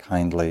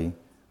 kindly,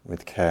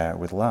 with care,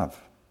 with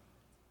love.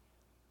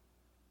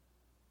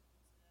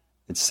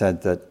 It's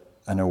said that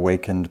an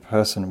awakened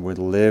person would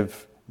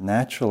live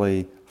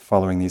naturally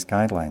following these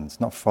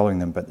guidelines. Not following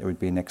them, but it would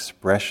be an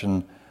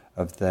expression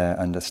of their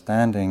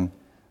understanding,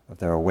 of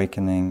their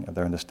awakening, of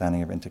their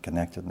understanding of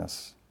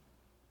interconnectedness.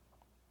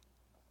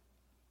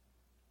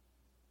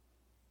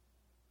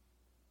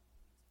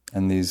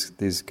 And these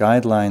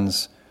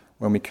guidelines,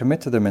 when we commit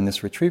to them in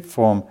this retreat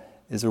form,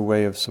 is a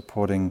way of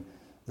supporting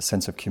the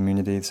sense of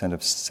community, the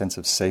sense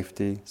of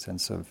safety,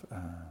 sense of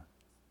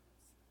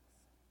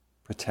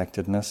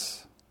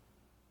protectedness.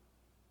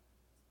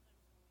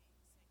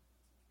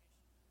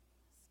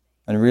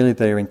 And really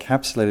they are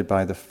encapsulated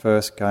by the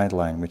first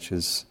guideline, which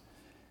is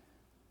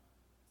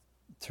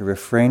to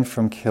refrain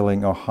from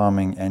killing or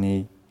harming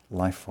any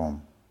life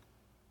form.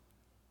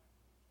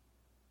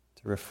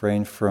 To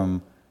refrain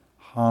from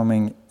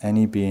harming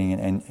any being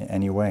in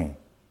any way.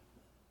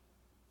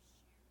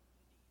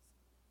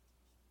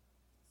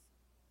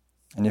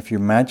 And if you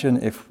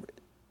imagine if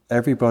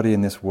everybody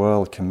in this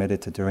world committed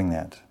to doing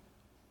that,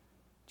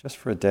 just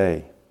for a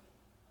day,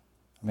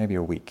 maybe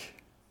a week,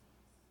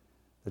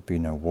 there'd be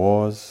no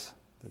wars,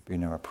 there'd be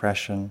no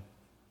oppression,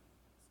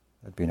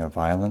 there'd be no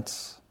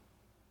violence,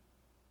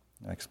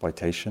 no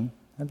exploitation.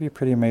 That'd be a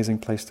pretty amazing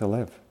place to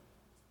live.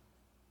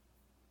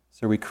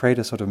 So we create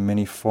a sort of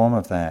mini form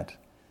of that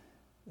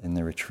in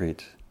the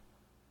retreat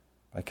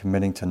by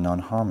committing to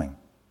non-harming,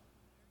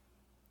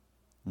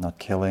 not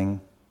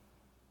killing,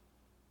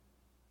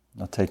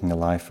 not taking the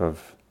life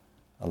of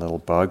a little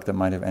bug that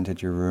might have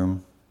entered your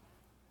room,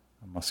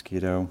 a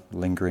mosquito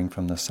lingering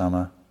from the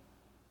summer,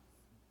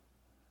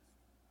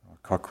 or a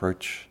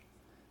cockroach.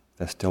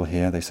 They're still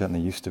here, they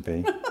certainly used to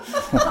be.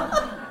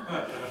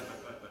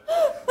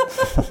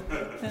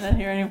 They're not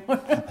here anymore.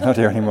 Not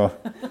here anymore.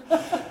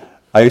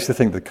 I used to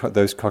think that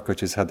those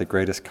cockroaches had the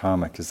greatest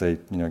karma because they,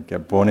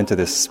 get born into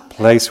this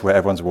place where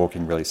everyone's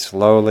walking really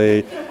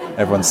slowly,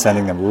 everyone's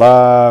sending them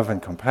love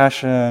and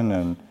compassion,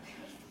 and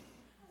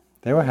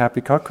they were happy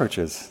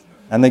cockroaches.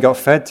 And they got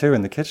fed too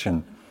in the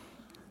kitchen.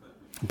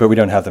 But we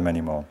don't have them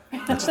anymore.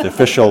 It's the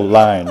official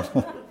line.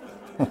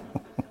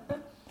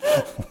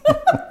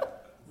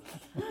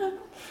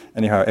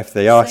 Anyhow, if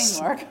they are...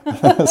 Sing,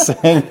 Mark.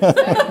 Sing.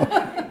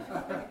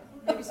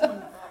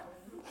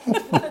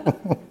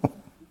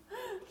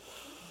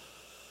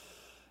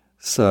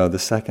 So the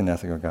second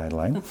ethical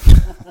guideline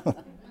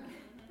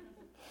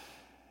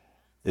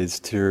is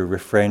to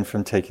refrain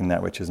from taking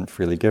that which isn't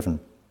freely given,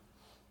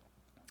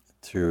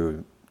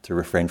 to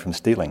refrain from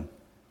stealing,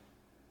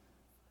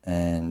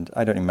 And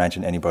I don't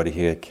imagine anybody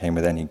here came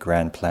with any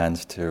grand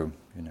plans to,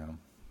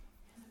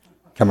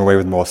 come away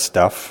with more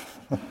stuff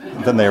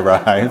than they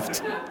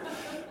arrived.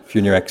 A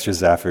few new extra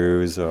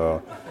zafus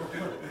or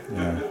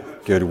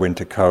good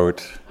winter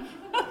coat,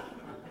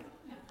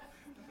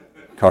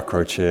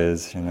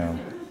 cockroaches,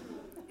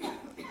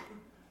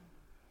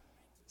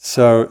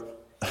 So,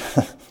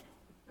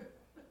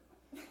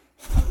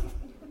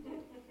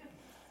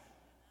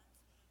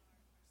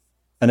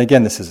 and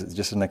again, this is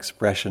just an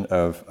expression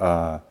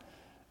of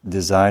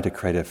desire to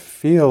create a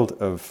field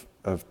of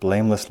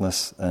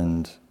blamelessness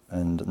and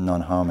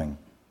non-harming.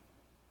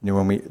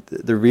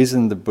 The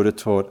reason the Buddha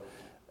taught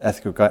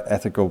ethics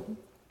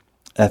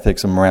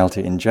and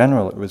morality in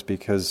general, it was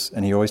because,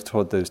 and he always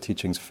taught those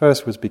teachings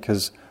first, was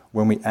because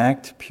when we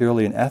act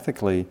purely and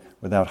ethically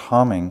without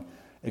harming,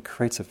 it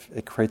creates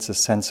a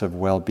sense of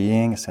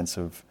well-being, a sense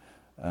of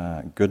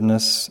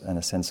goodness, and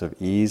a sense of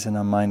ease in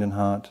our mind and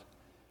heart.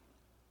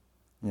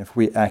 If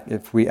we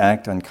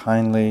act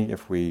unkindly,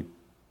 if we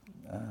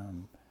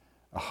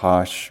are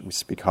harsh, we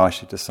speak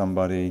harshly to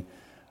somebody,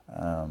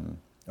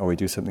 or we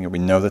do something that we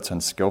know that's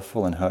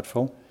unskillful and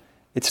hurtful,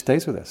 it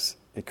stays with us.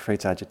 It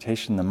creates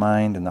agitation in the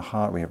mind and the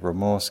heart. We have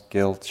remorse,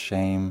 guilt,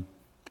 shame,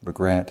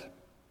 regret.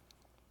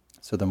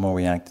 So the more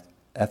we act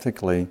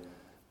ethically,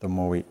 the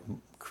more we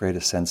create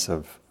a sense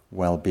of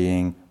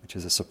well-being, which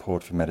is a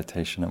support for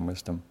meditation and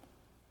wisdom.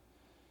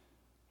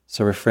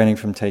 So refraining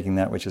from taking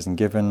that which isn't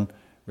given,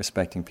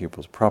 respecting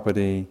people's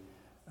property,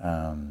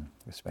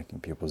 respecting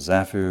people's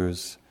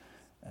zafus,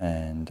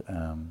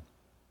 and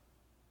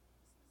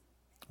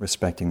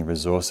respecting the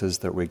resources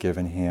that we're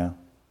given here.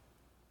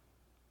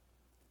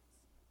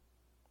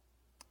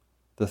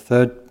 The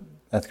third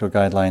ethical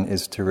guideline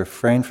is to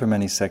refrain from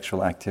any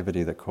sexual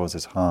activity that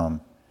causes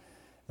harm.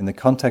 In the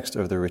context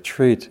of the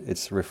retreat,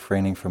 it's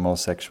refraining from all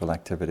sexual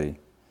activity.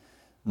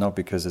 Not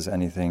because there's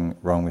anything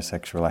wrong with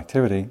sexual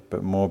activity,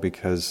 but more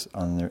because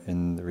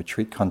in the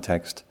retreat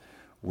context,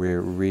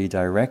 we're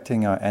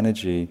redirecting our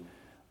energy,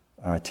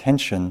 our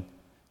attention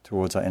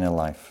towards our inner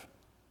life.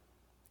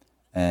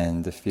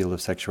 And the field of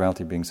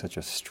sexuality being such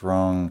a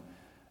strong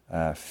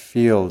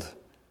field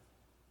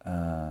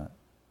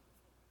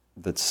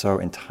that's so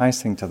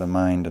enticing to the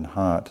mind and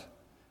heart,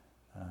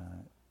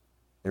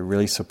 it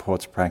really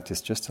supports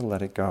practice just to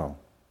let it go,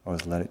 or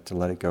to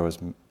let it go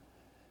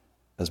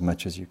as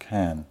much as you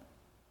can.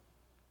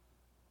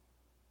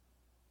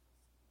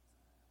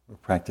 We're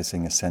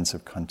practicing a sense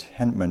of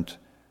contentment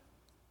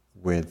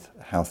with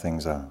how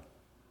things are.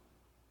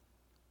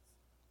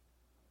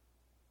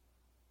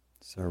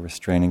 So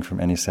restraining from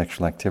any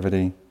sexual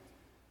activity.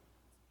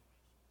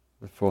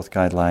 The fourth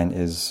guideline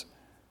is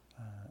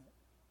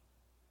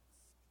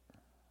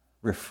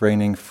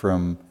refraining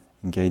from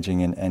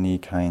engaging in any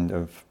kind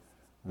of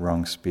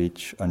wrong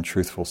speech,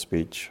 untruthful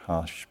speech,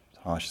 harsh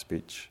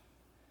speech.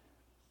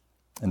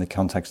 In the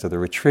context of the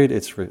retreat,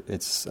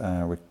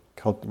 we're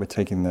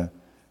taking the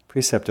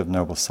precept of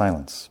noble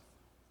silence.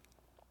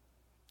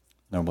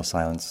 Noble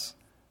silence,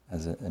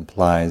 as it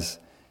implies,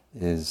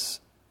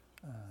 is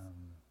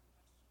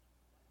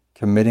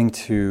committing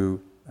to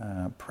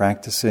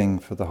practicing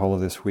for the whole of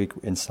this week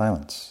in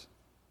silence.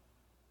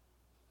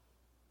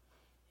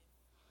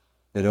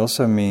 It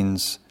also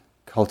means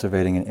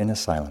cultivating an inner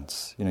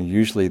silence.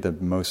 Usually the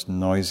most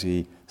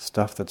noisy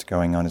stuff that's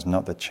going on is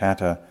not the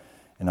chatter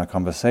in our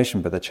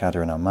conversation, but the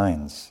chatter in our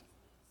minds.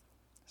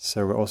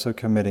 So we're also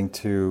committing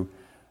to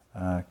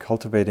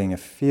cultivating a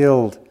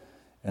field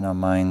in our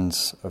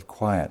minds of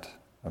quiet,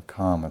 of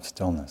calm, of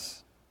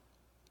stillness.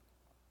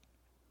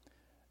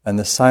 And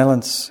the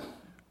silence,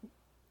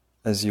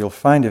 as you'll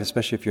find,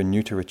 especially if you're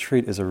new to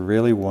retreat, is a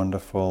really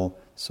wonderful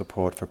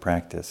support for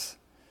practice.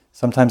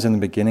 Sometimes in the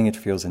beginning it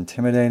feels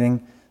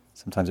intimidating.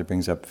 Sometimes it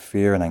brings up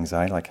fear and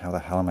anxiety, like how the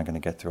hell am I going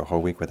to get through a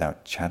whole week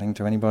without chatting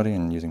to anybody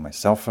and using my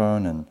cell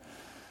phone?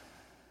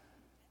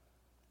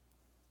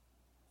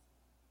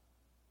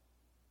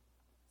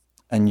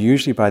 And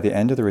usually by the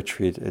end of the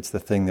retreat, it's the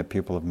thing that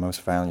people have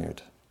most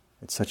valued.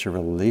 It's such a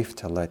relief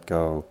to let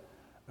go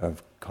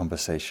of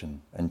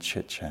conversation and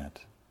chit-chat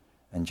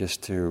and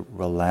just to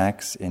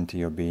relax into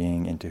your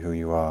being, into who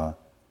you are,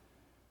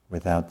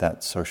 without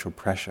that social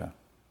pressure.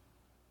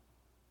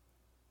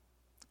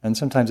 And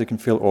sometimes it can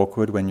feel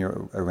awkward when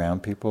you're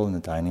around people in the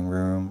dining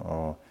room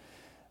or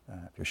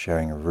if you're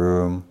sharing a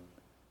room.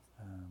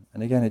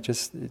 And again, it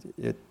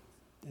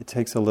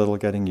takes a little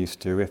getting used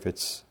to if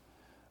it's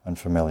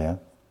unfamiliar.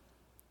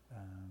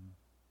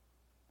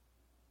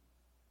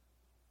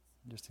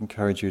 Just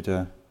encourage you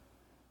to,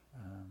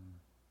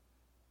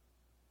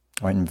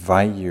 or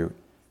invite you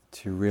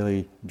to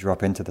really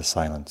drop into the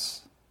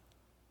silence.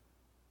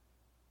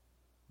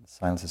 The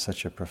silence is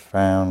such a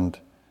profound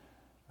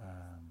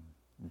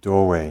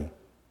doorway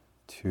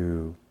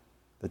to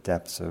the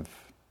depths of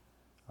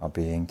our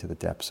being, to the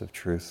depths of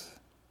truth.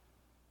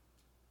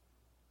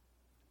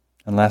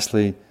 And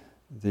lastly,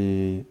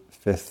 the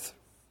fifth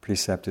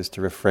precept is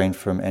to refrain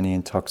from any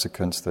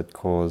intoxicants that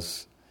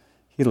cause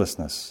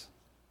heedlessness.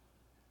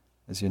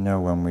 As you know,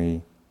 when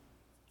we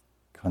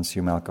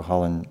consume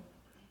alcohol and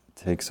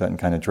take certain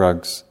kind of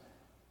drugs,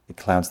 it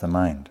clouds the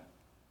mind.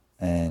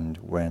 And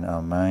when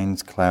our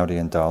mind's cloudy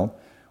and dull,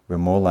 we're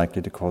more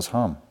likely to cause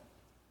harm.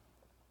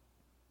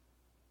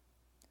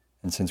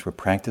 And since we're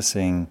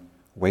practicing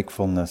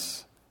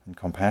wakefulness and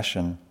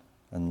compassion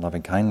and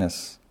loving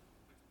kindness,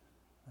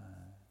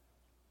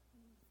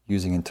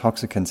 using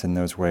intoxicants in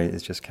those ways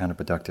is just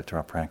counterproductive to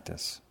our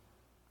practice.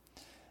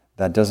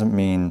 That doesn't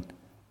mean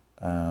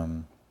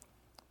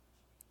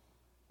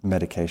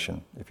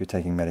medication. If you're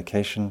taking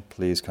medication,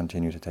 please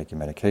continue to take your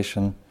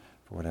medication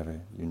for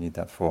whatever you need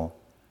that for.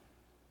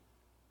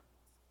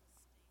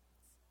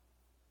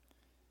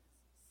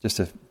 Just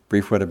a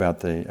brief word about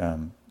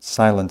the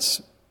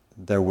silence.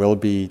 There will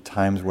be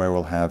times where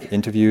we'll have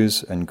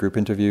interviews and group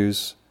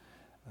interviews.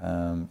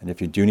 And if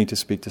you do need to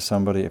speak to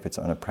somebody, if it's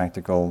on a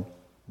practical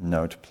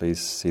note, please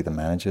see the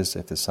managers.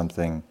 If there's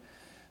something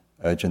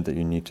urgent that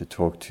you need to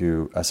talk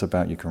to us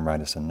about, you can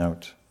write us a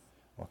note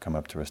or come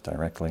up to us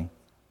directly.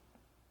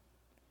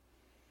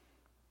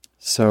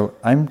 So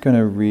I'm going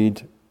to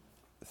read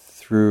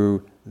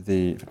through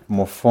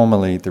more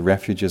formally the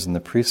refuges and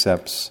the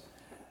precepts,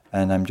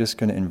 and I'm just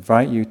going to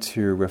invite you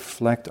to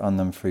reflect on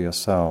them for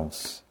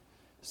yourselves.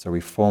 So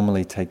we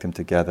formally take them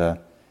together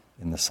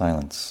in the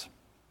silence.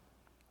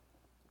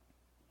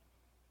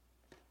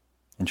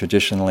 And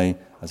traditionally,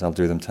 as I'll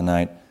do them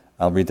tonight,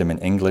 I'll read them in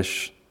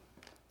English.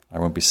 I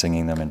won't be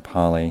singing them in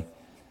Pali.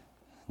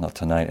 Not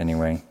tonight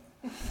anyway.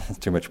 It's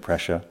too much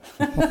pressure.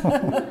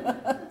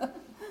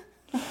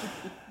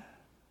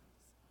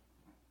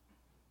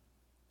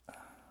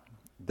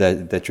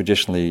 They're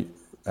traditionally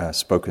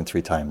spoken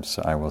 3 times,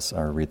 so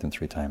I'll read them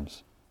 3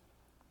 times.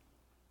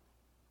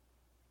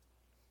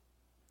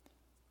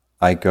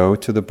 I go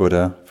to the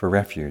Buddha for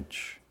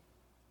refuge.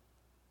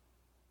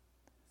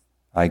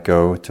 I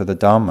go to the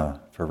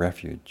Dhamma for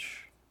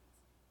refuge.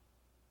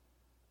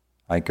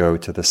 I go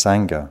to the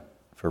Sangha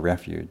for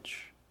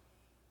refuge.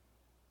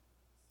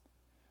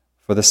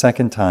 For the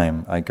 2nd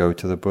time, I go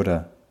to the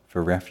Buddha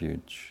for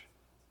refuge.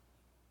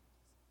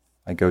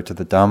 I go to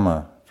the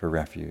Dhamma for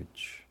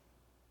refuge.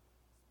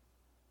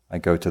 I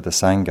go to the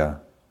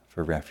Sangha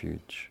for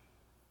refuge.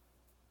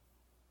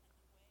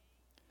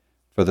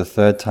 For the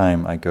 3rd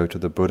time, I go to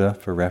the Buddha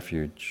for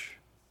refuge.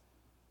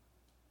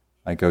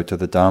 I go to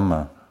the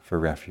Dhamma for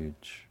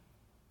refuge.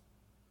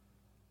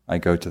 I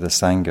go to the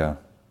Sangha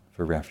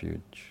for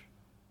refuge.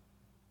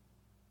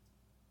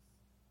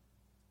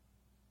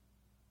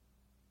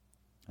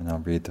 And I'll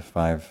read the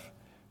 5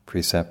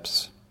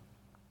 precepts.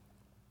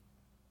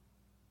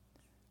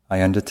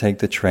 I undertake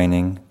the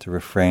training to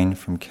refrain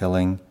from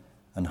killing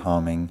and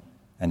harming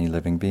any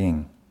living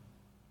being.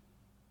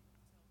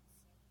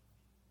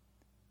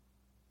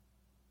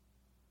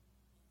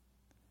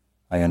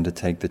 I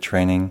undertake the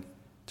training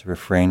to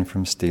refrain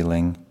from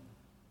stealing.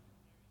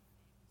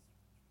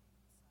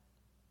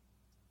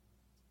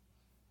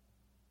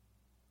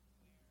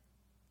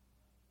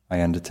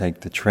 I undertake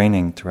the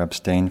training to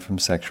abstain from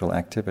sexual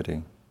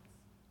activity.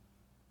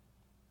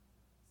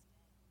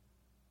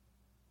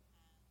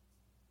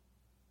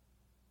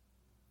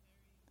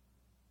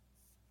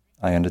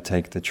 I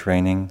undertake the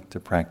training to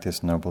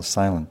practice noble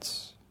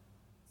silence.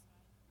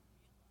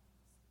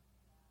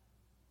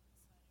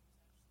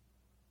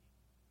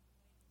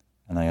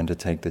 And I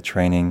undertake the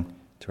training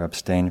to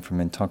abstain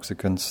from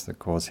intoxicants that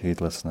cause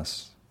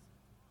heedlessness.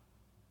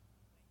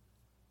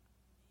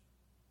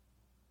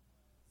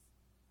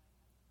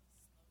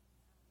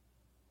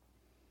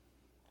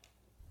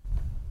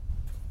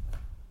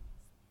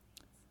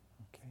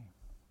 Okay.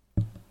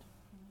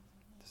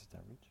 Does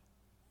that reach?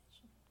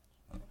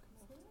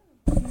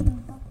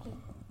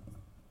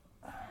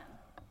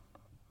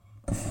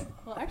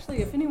 Well,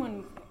 actually, if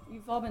anyone,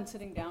 you've all been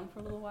sitting down for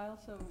a little while,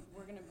 so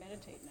we're going to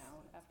meditate now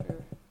after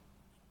this.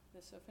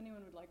 So if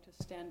anyone would like to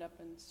stand up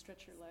and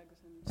stretch your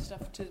legs and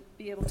stuff to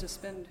be able to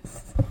spend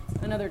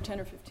another 10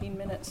 or 15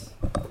 minutes,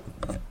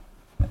 would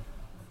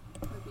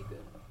be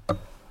good.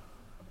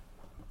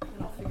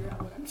 And I'll figure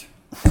out what I'm doing.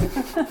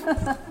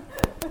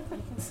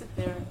 You can sit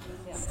there.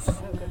 Yeah.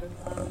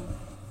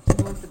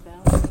 To move the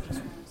bell, I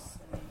just want to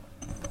say.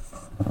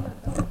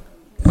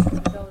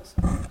 The bell is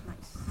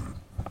nice.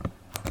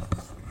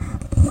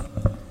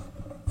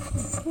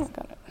 Yeah,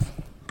 got it.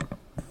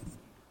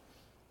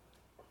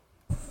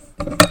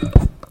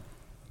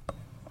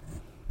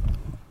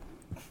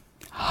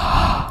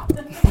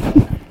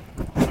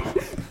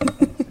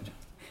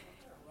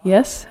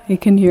 Yes, you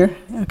can hear.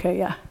 Okay,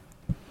 yeah.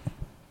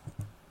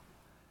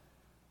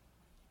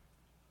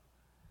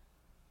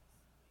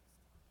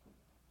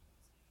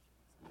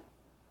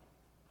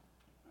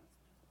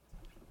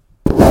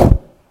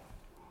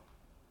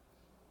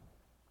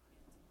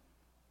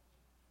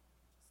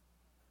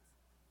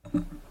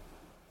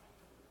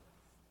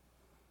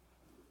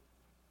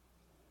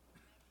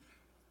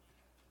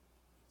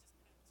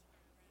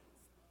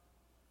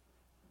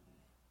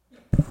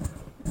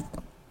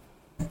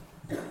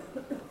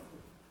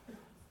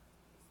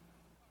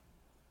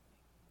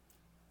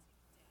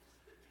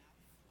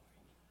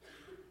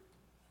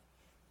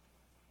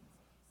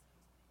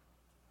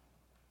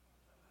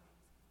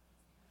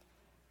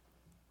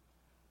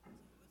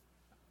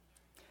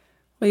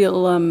 Well,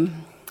 you'll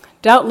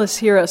doubtless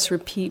hear us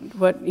repeat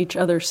what each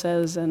other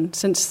says, and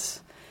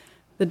since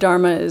the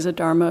Dharma is a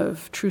Dharma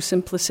of true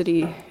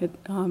simplicity,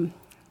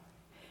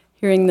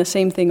 hearing the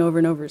same thing over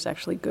and over is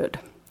actually good.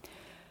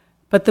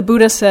 But the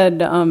Buddha said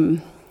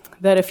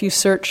that if you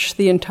search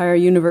the entire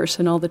universe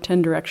in all the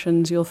 10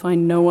 directions, you'll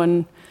find no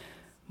one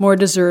more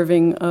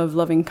deserving of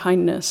loving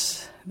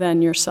kindness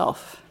than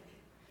yourself.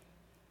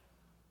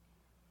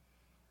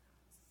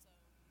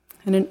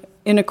 And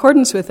in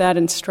accordance with that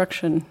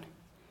instruction,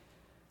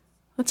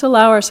 let's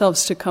allow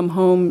ourselves to come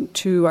home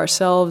to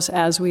ourselves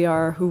as we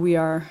are, who we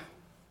are.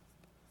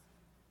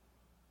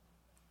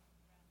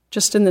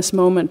 Just in this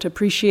moment,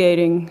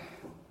 appreciating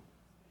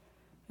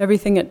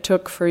everything it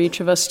took for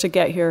each of us to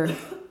get here.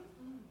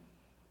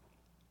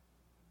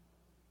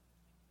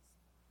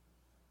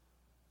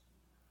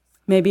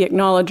 Maybe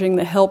acknowledging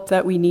the help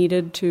that we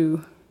needed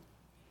to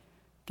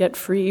get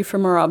free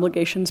from our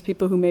obligations,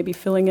 people who may be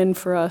filling in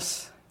for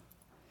us.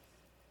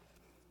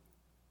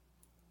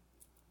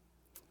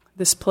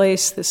 This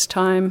place, this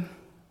time,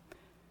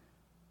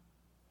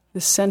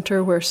 this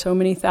center where so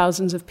many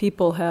thousands of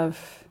people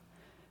have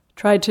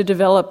tried to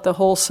develop the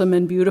wholesome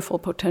and beautiful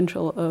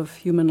potential of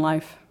human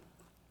life.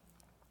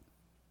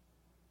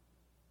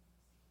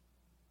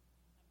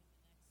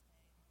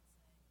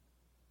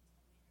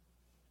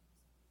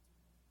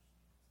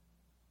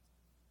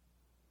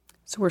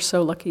 So we're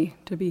so lucky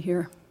to be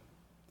here.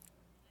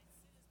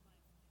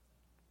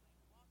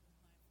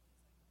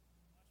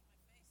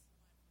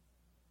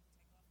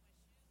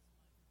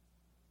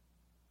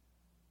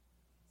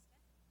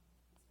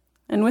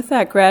 And with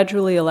that,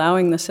 gradually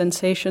allowing the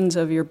sensations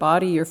of your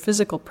body, your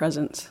physical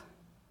presence,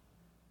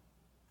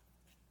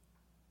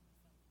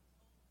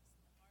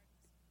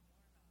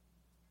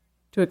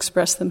 to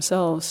express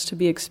themselves, to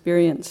be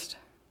experienced.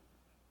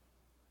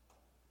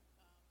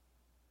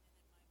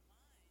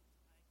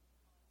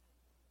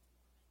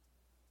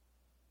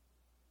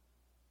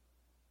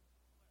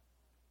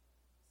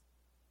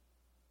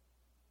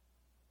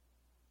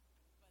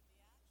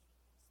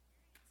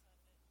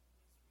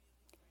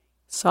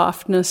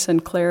 Softness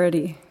and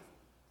clarity.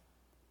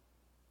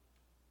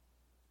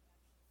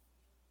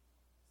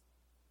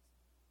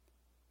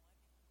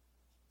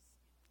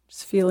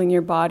 Just feeling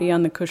your body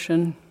on the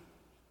cushion.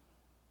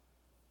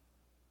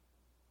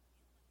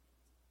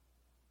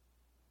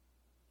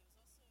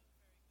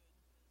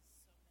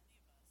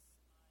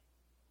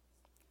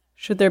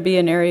 Should there be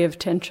an area of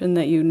tension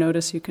that you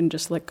notice you can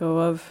just let go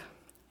of,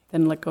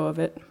 then let go of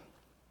it.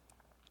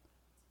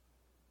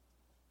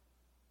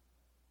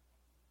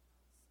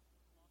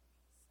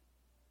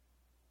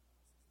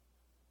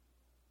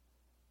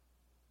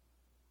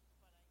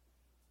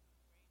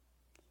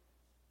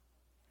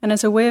 And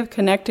as a way of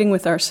connecting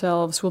with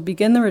ourselves, we'll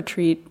begin the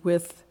retreat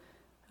with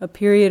a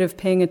period of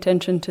paying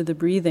attention to the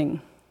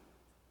breathing,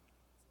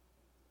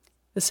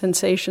 the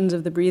sensations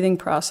of the breathing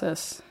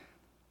process.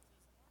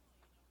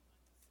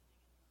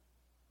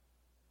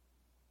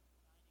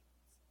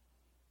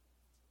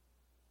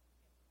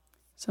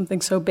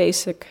 Something so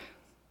basic.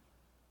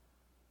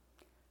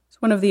 So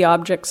one of the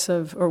objects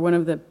of, or one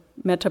of the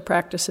Metta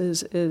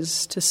practices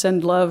is to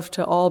send love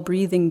to all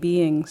breathing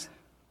beings.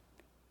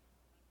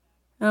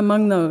 And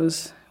among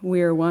those,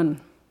 we are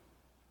one.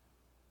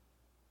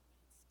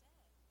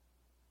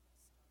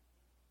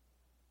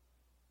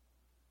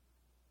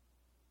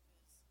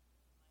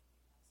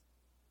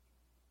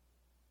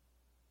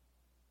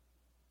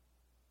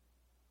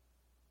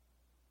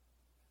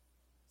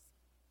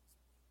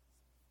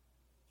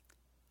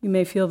 You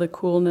may feel the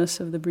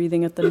coolness of the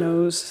breathing at the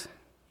nose.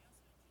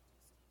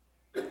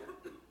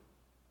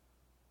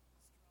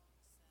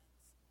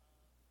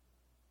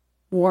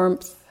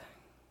 Warmth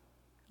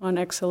on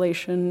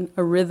exhalation,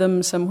 a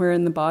rhythm somewhere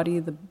in the body,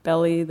 the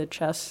belly, the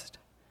chest.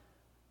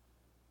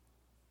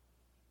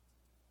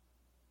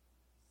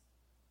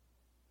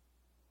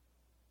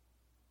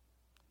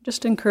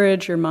 Just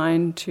encourage your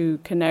mind to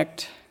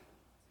connect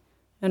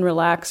and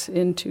relax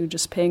into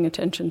just paying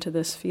attention to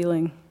this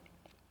feeling.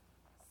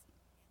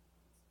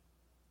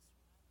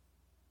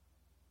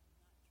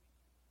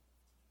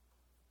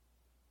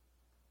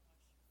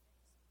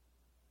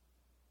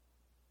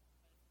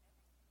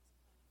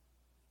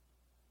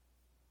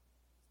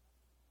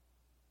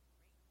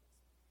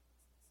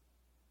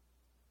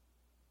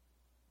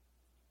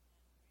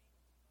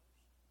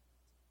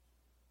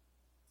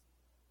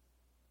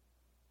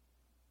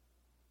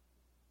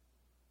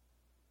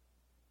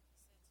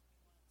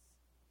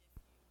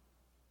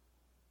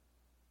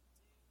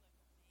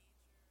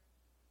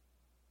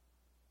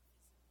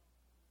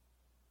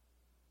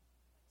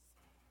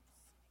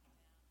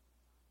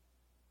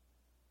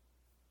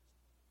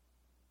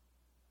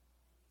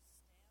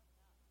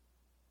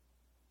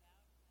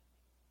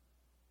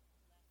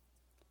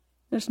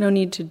 There's no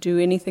need to do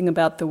anything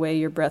about the way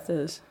your breath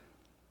is.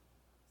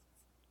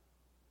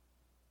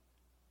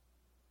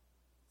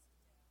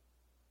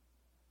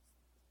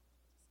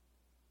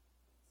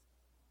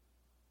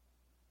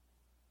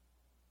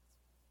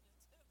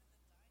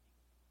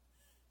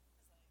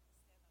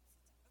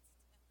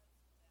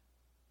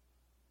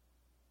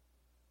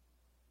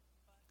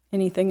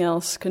 anything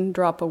else can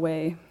drop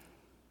away.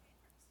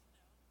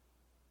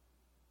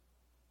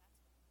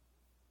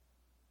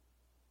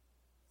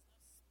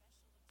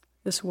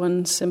 This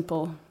one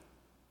simple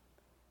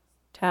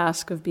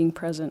task of being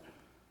present.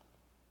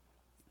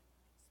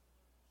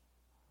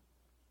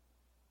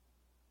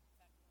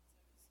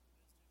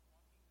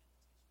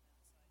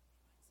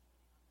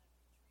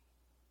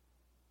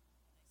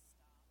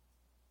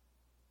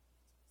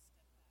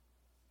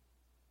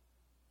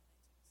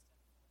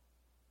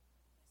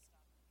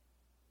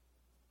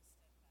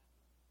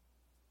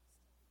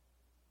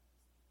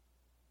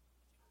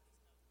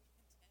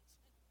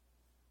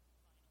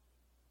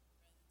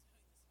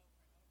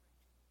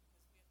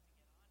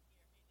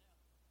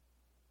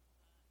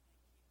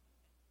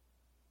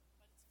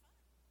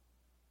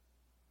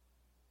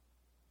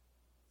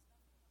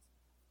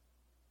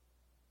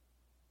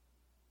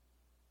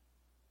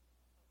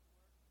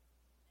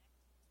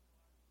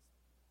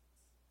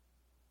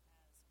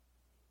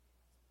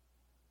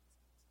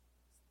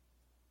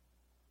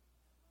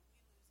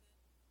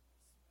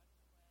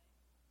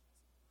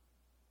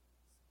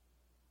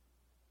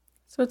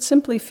 So it's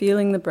simply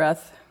feeling the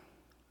breath.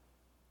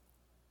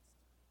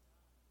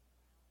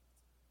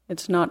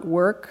 It's not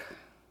work.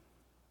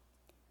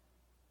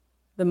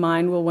 The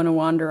mind will want to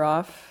wander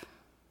off.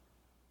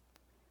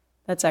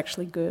 That's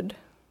actually good.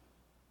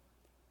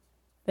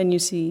 Then you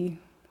see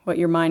what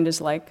your mind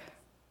is like.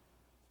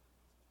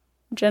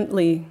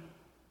 Gently,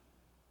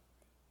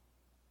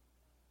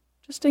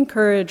 just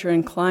encourage or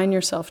incline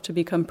yourself to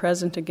become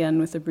present again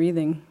with the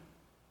breathing.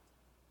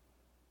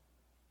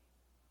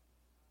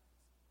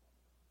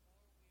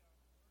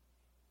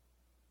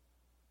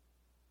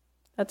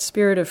 That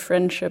spirit of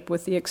friendship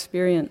with the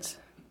experience.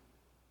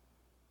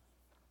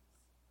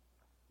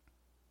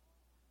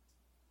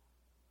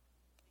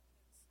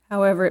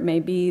 However it may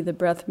be, the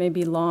breath may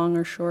be long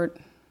or short,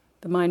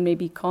 the mind may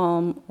be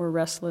calm or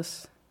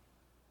restless.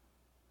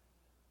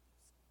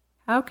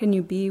 How can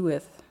you be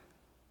with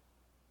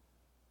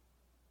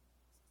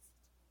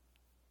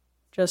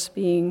just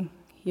being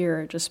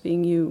here, just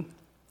being you,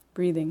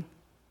 breathing?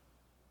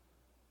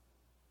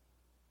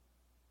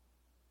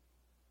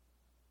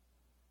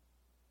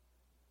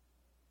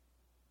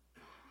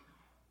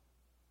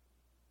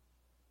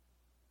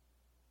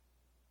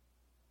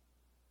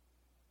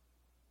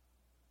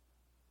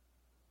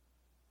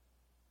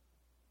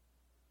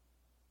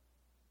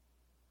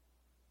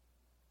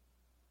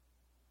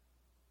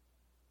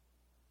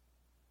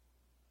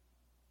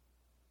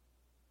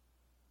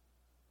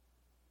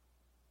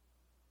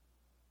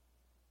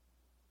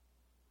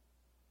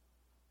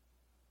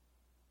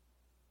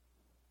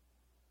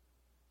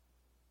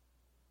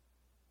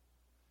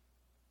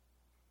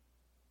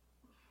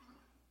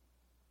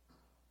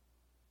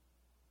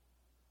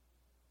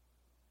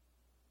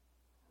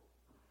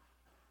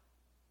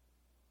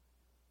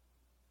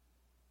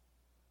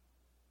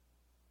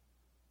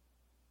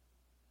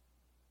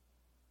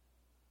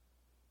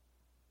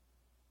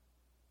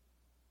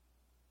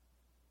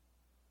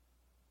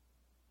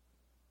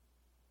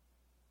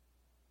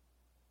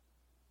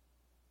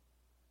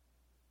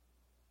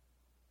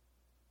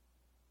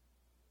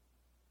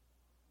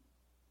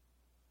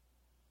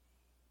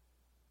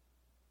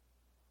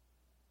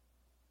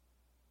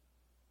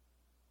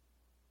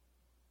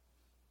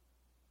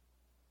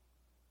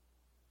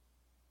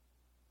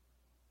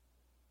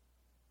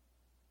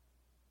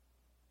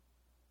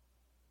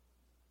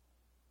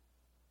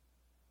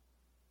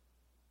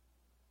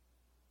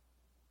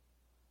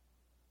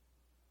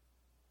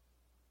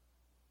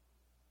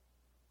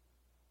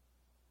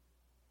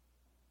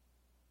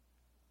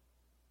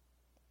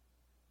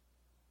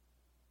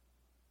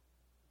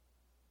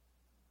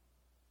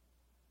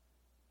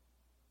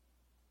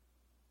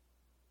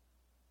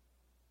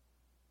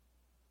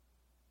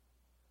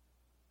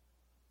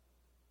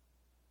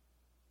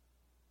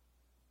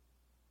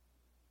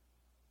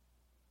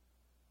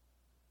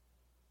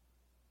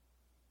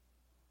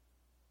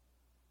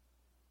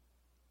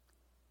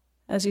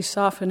 As you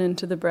soften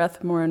into the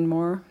breath more and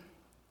more,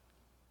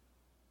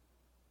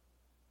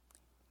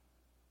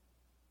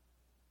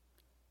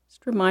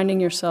 just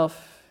reminding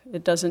yourself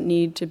it doesn't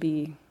need to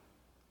be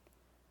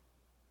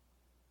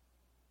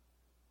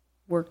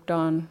worked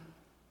on.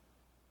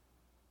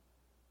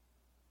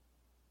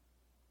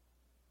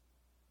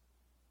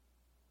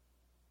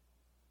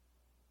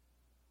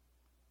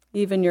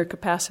 Even your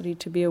capacity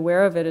to be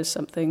aware of it is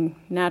something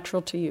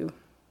natural to you.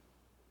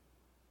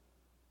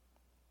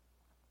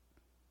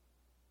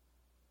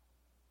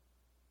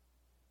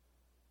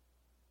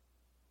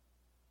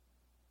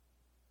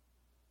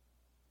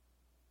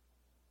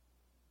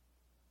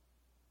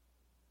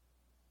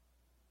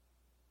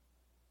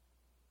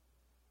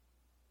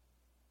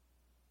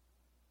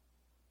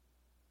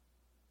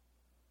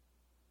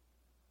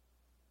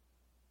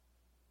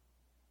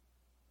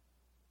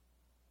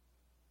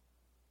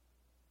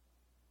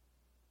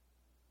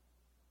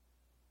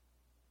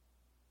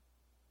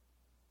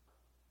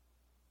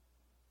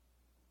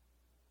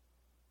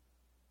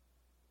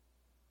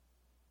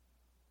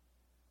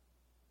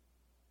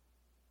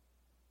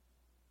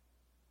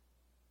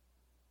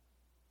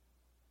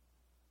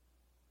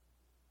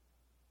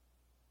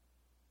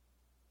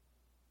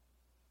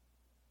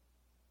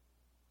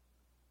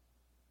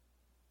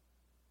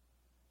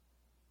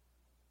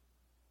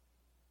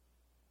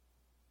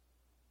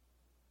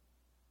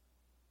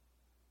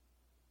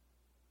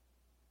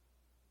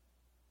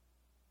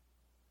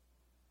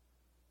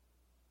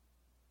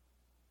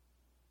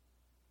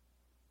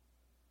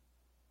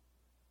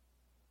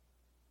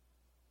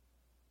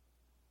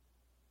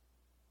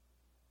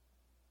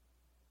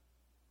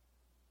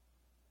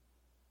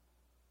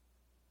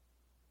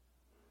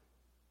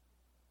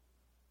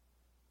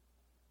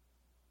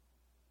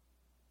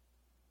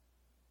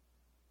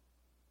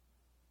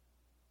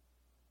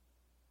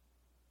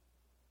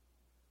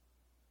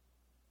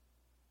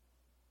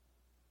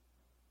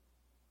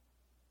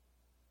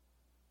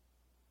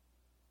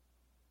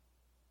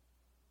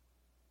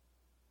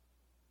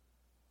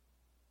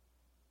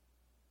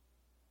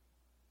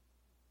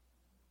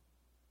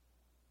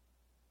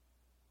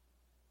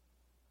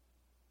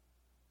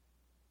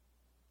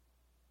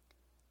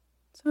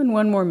 So in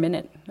one more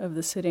minute of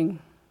the sitting,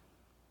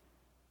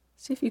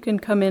 see if you can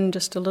come in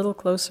just a little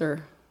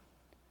closer,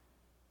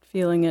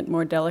 feeling it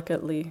more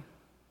delicately,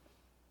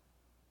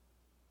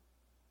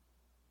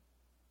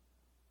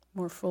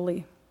 more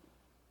fully.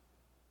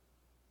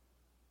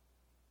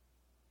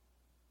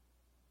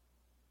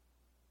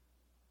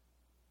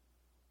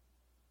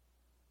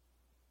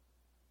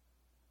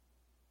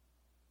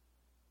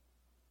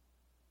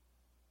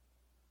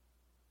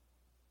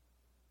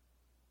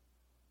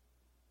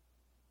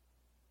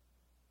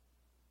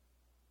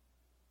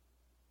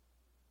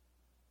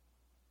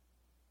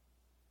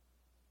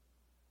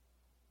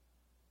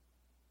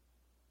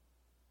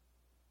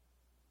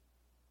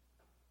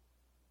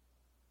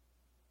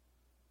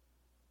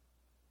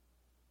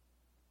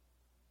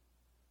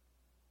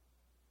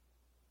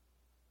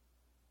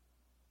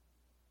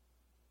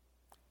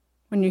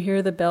 When you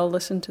hear the bell,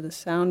 listen to the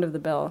sound of the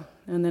bell,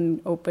 and then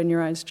open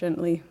your eyes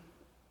gently.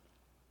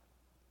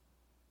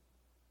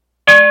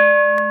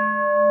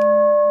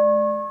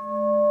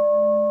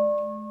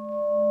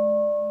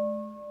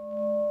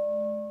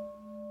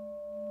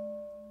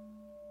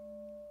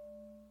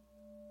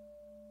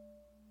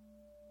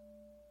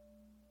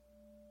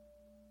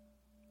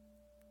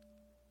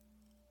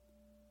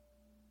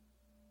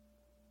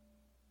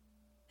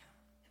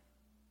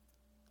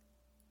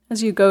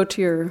 As you go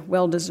to your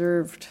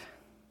well-deserved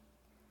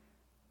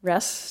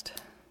rest,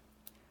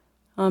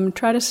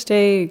 try to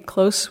stay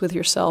close with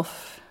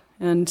yourself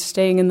and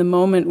staying in the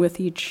moment with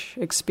each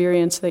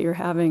experience that you're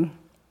having.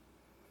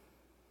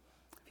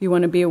 If you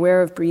want to be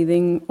aware of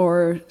breathing,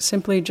 or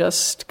simply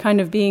just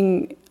kind of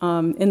being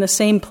in the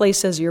same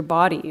place as your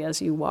body as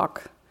you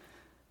walk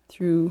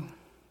through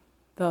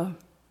the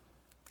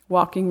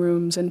walking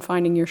rooms and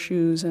finding your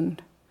shoes,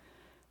 and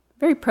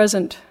very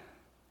present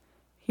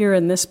here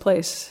in this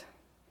place,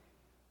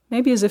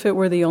 maybe as if it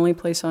were the only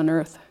place on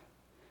earth.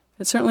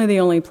 It's certainly the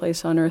only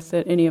place on earth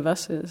that any of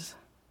us is.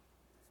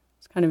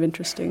 It's kind of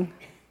interesting.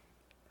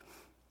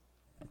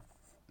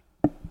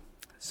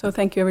 So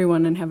thank you,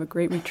 everyone, and have a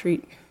great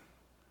retreat.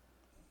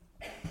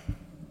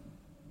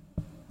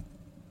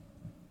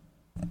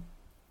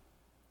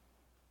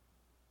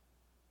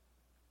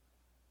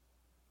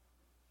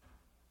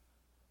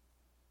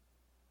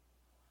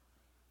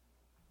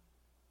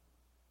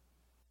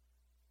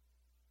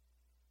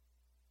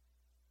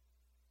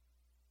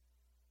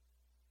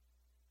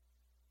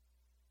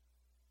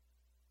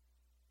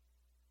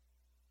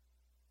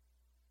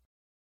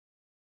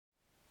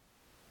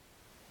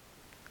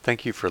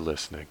 Thank you for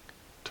listening.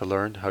 To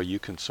learn how you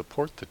can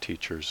support the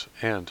teachers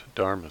and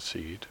Dharma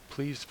Seed,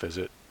 please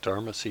visit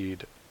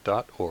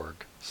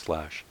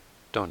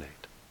dharmaseed.org/donate.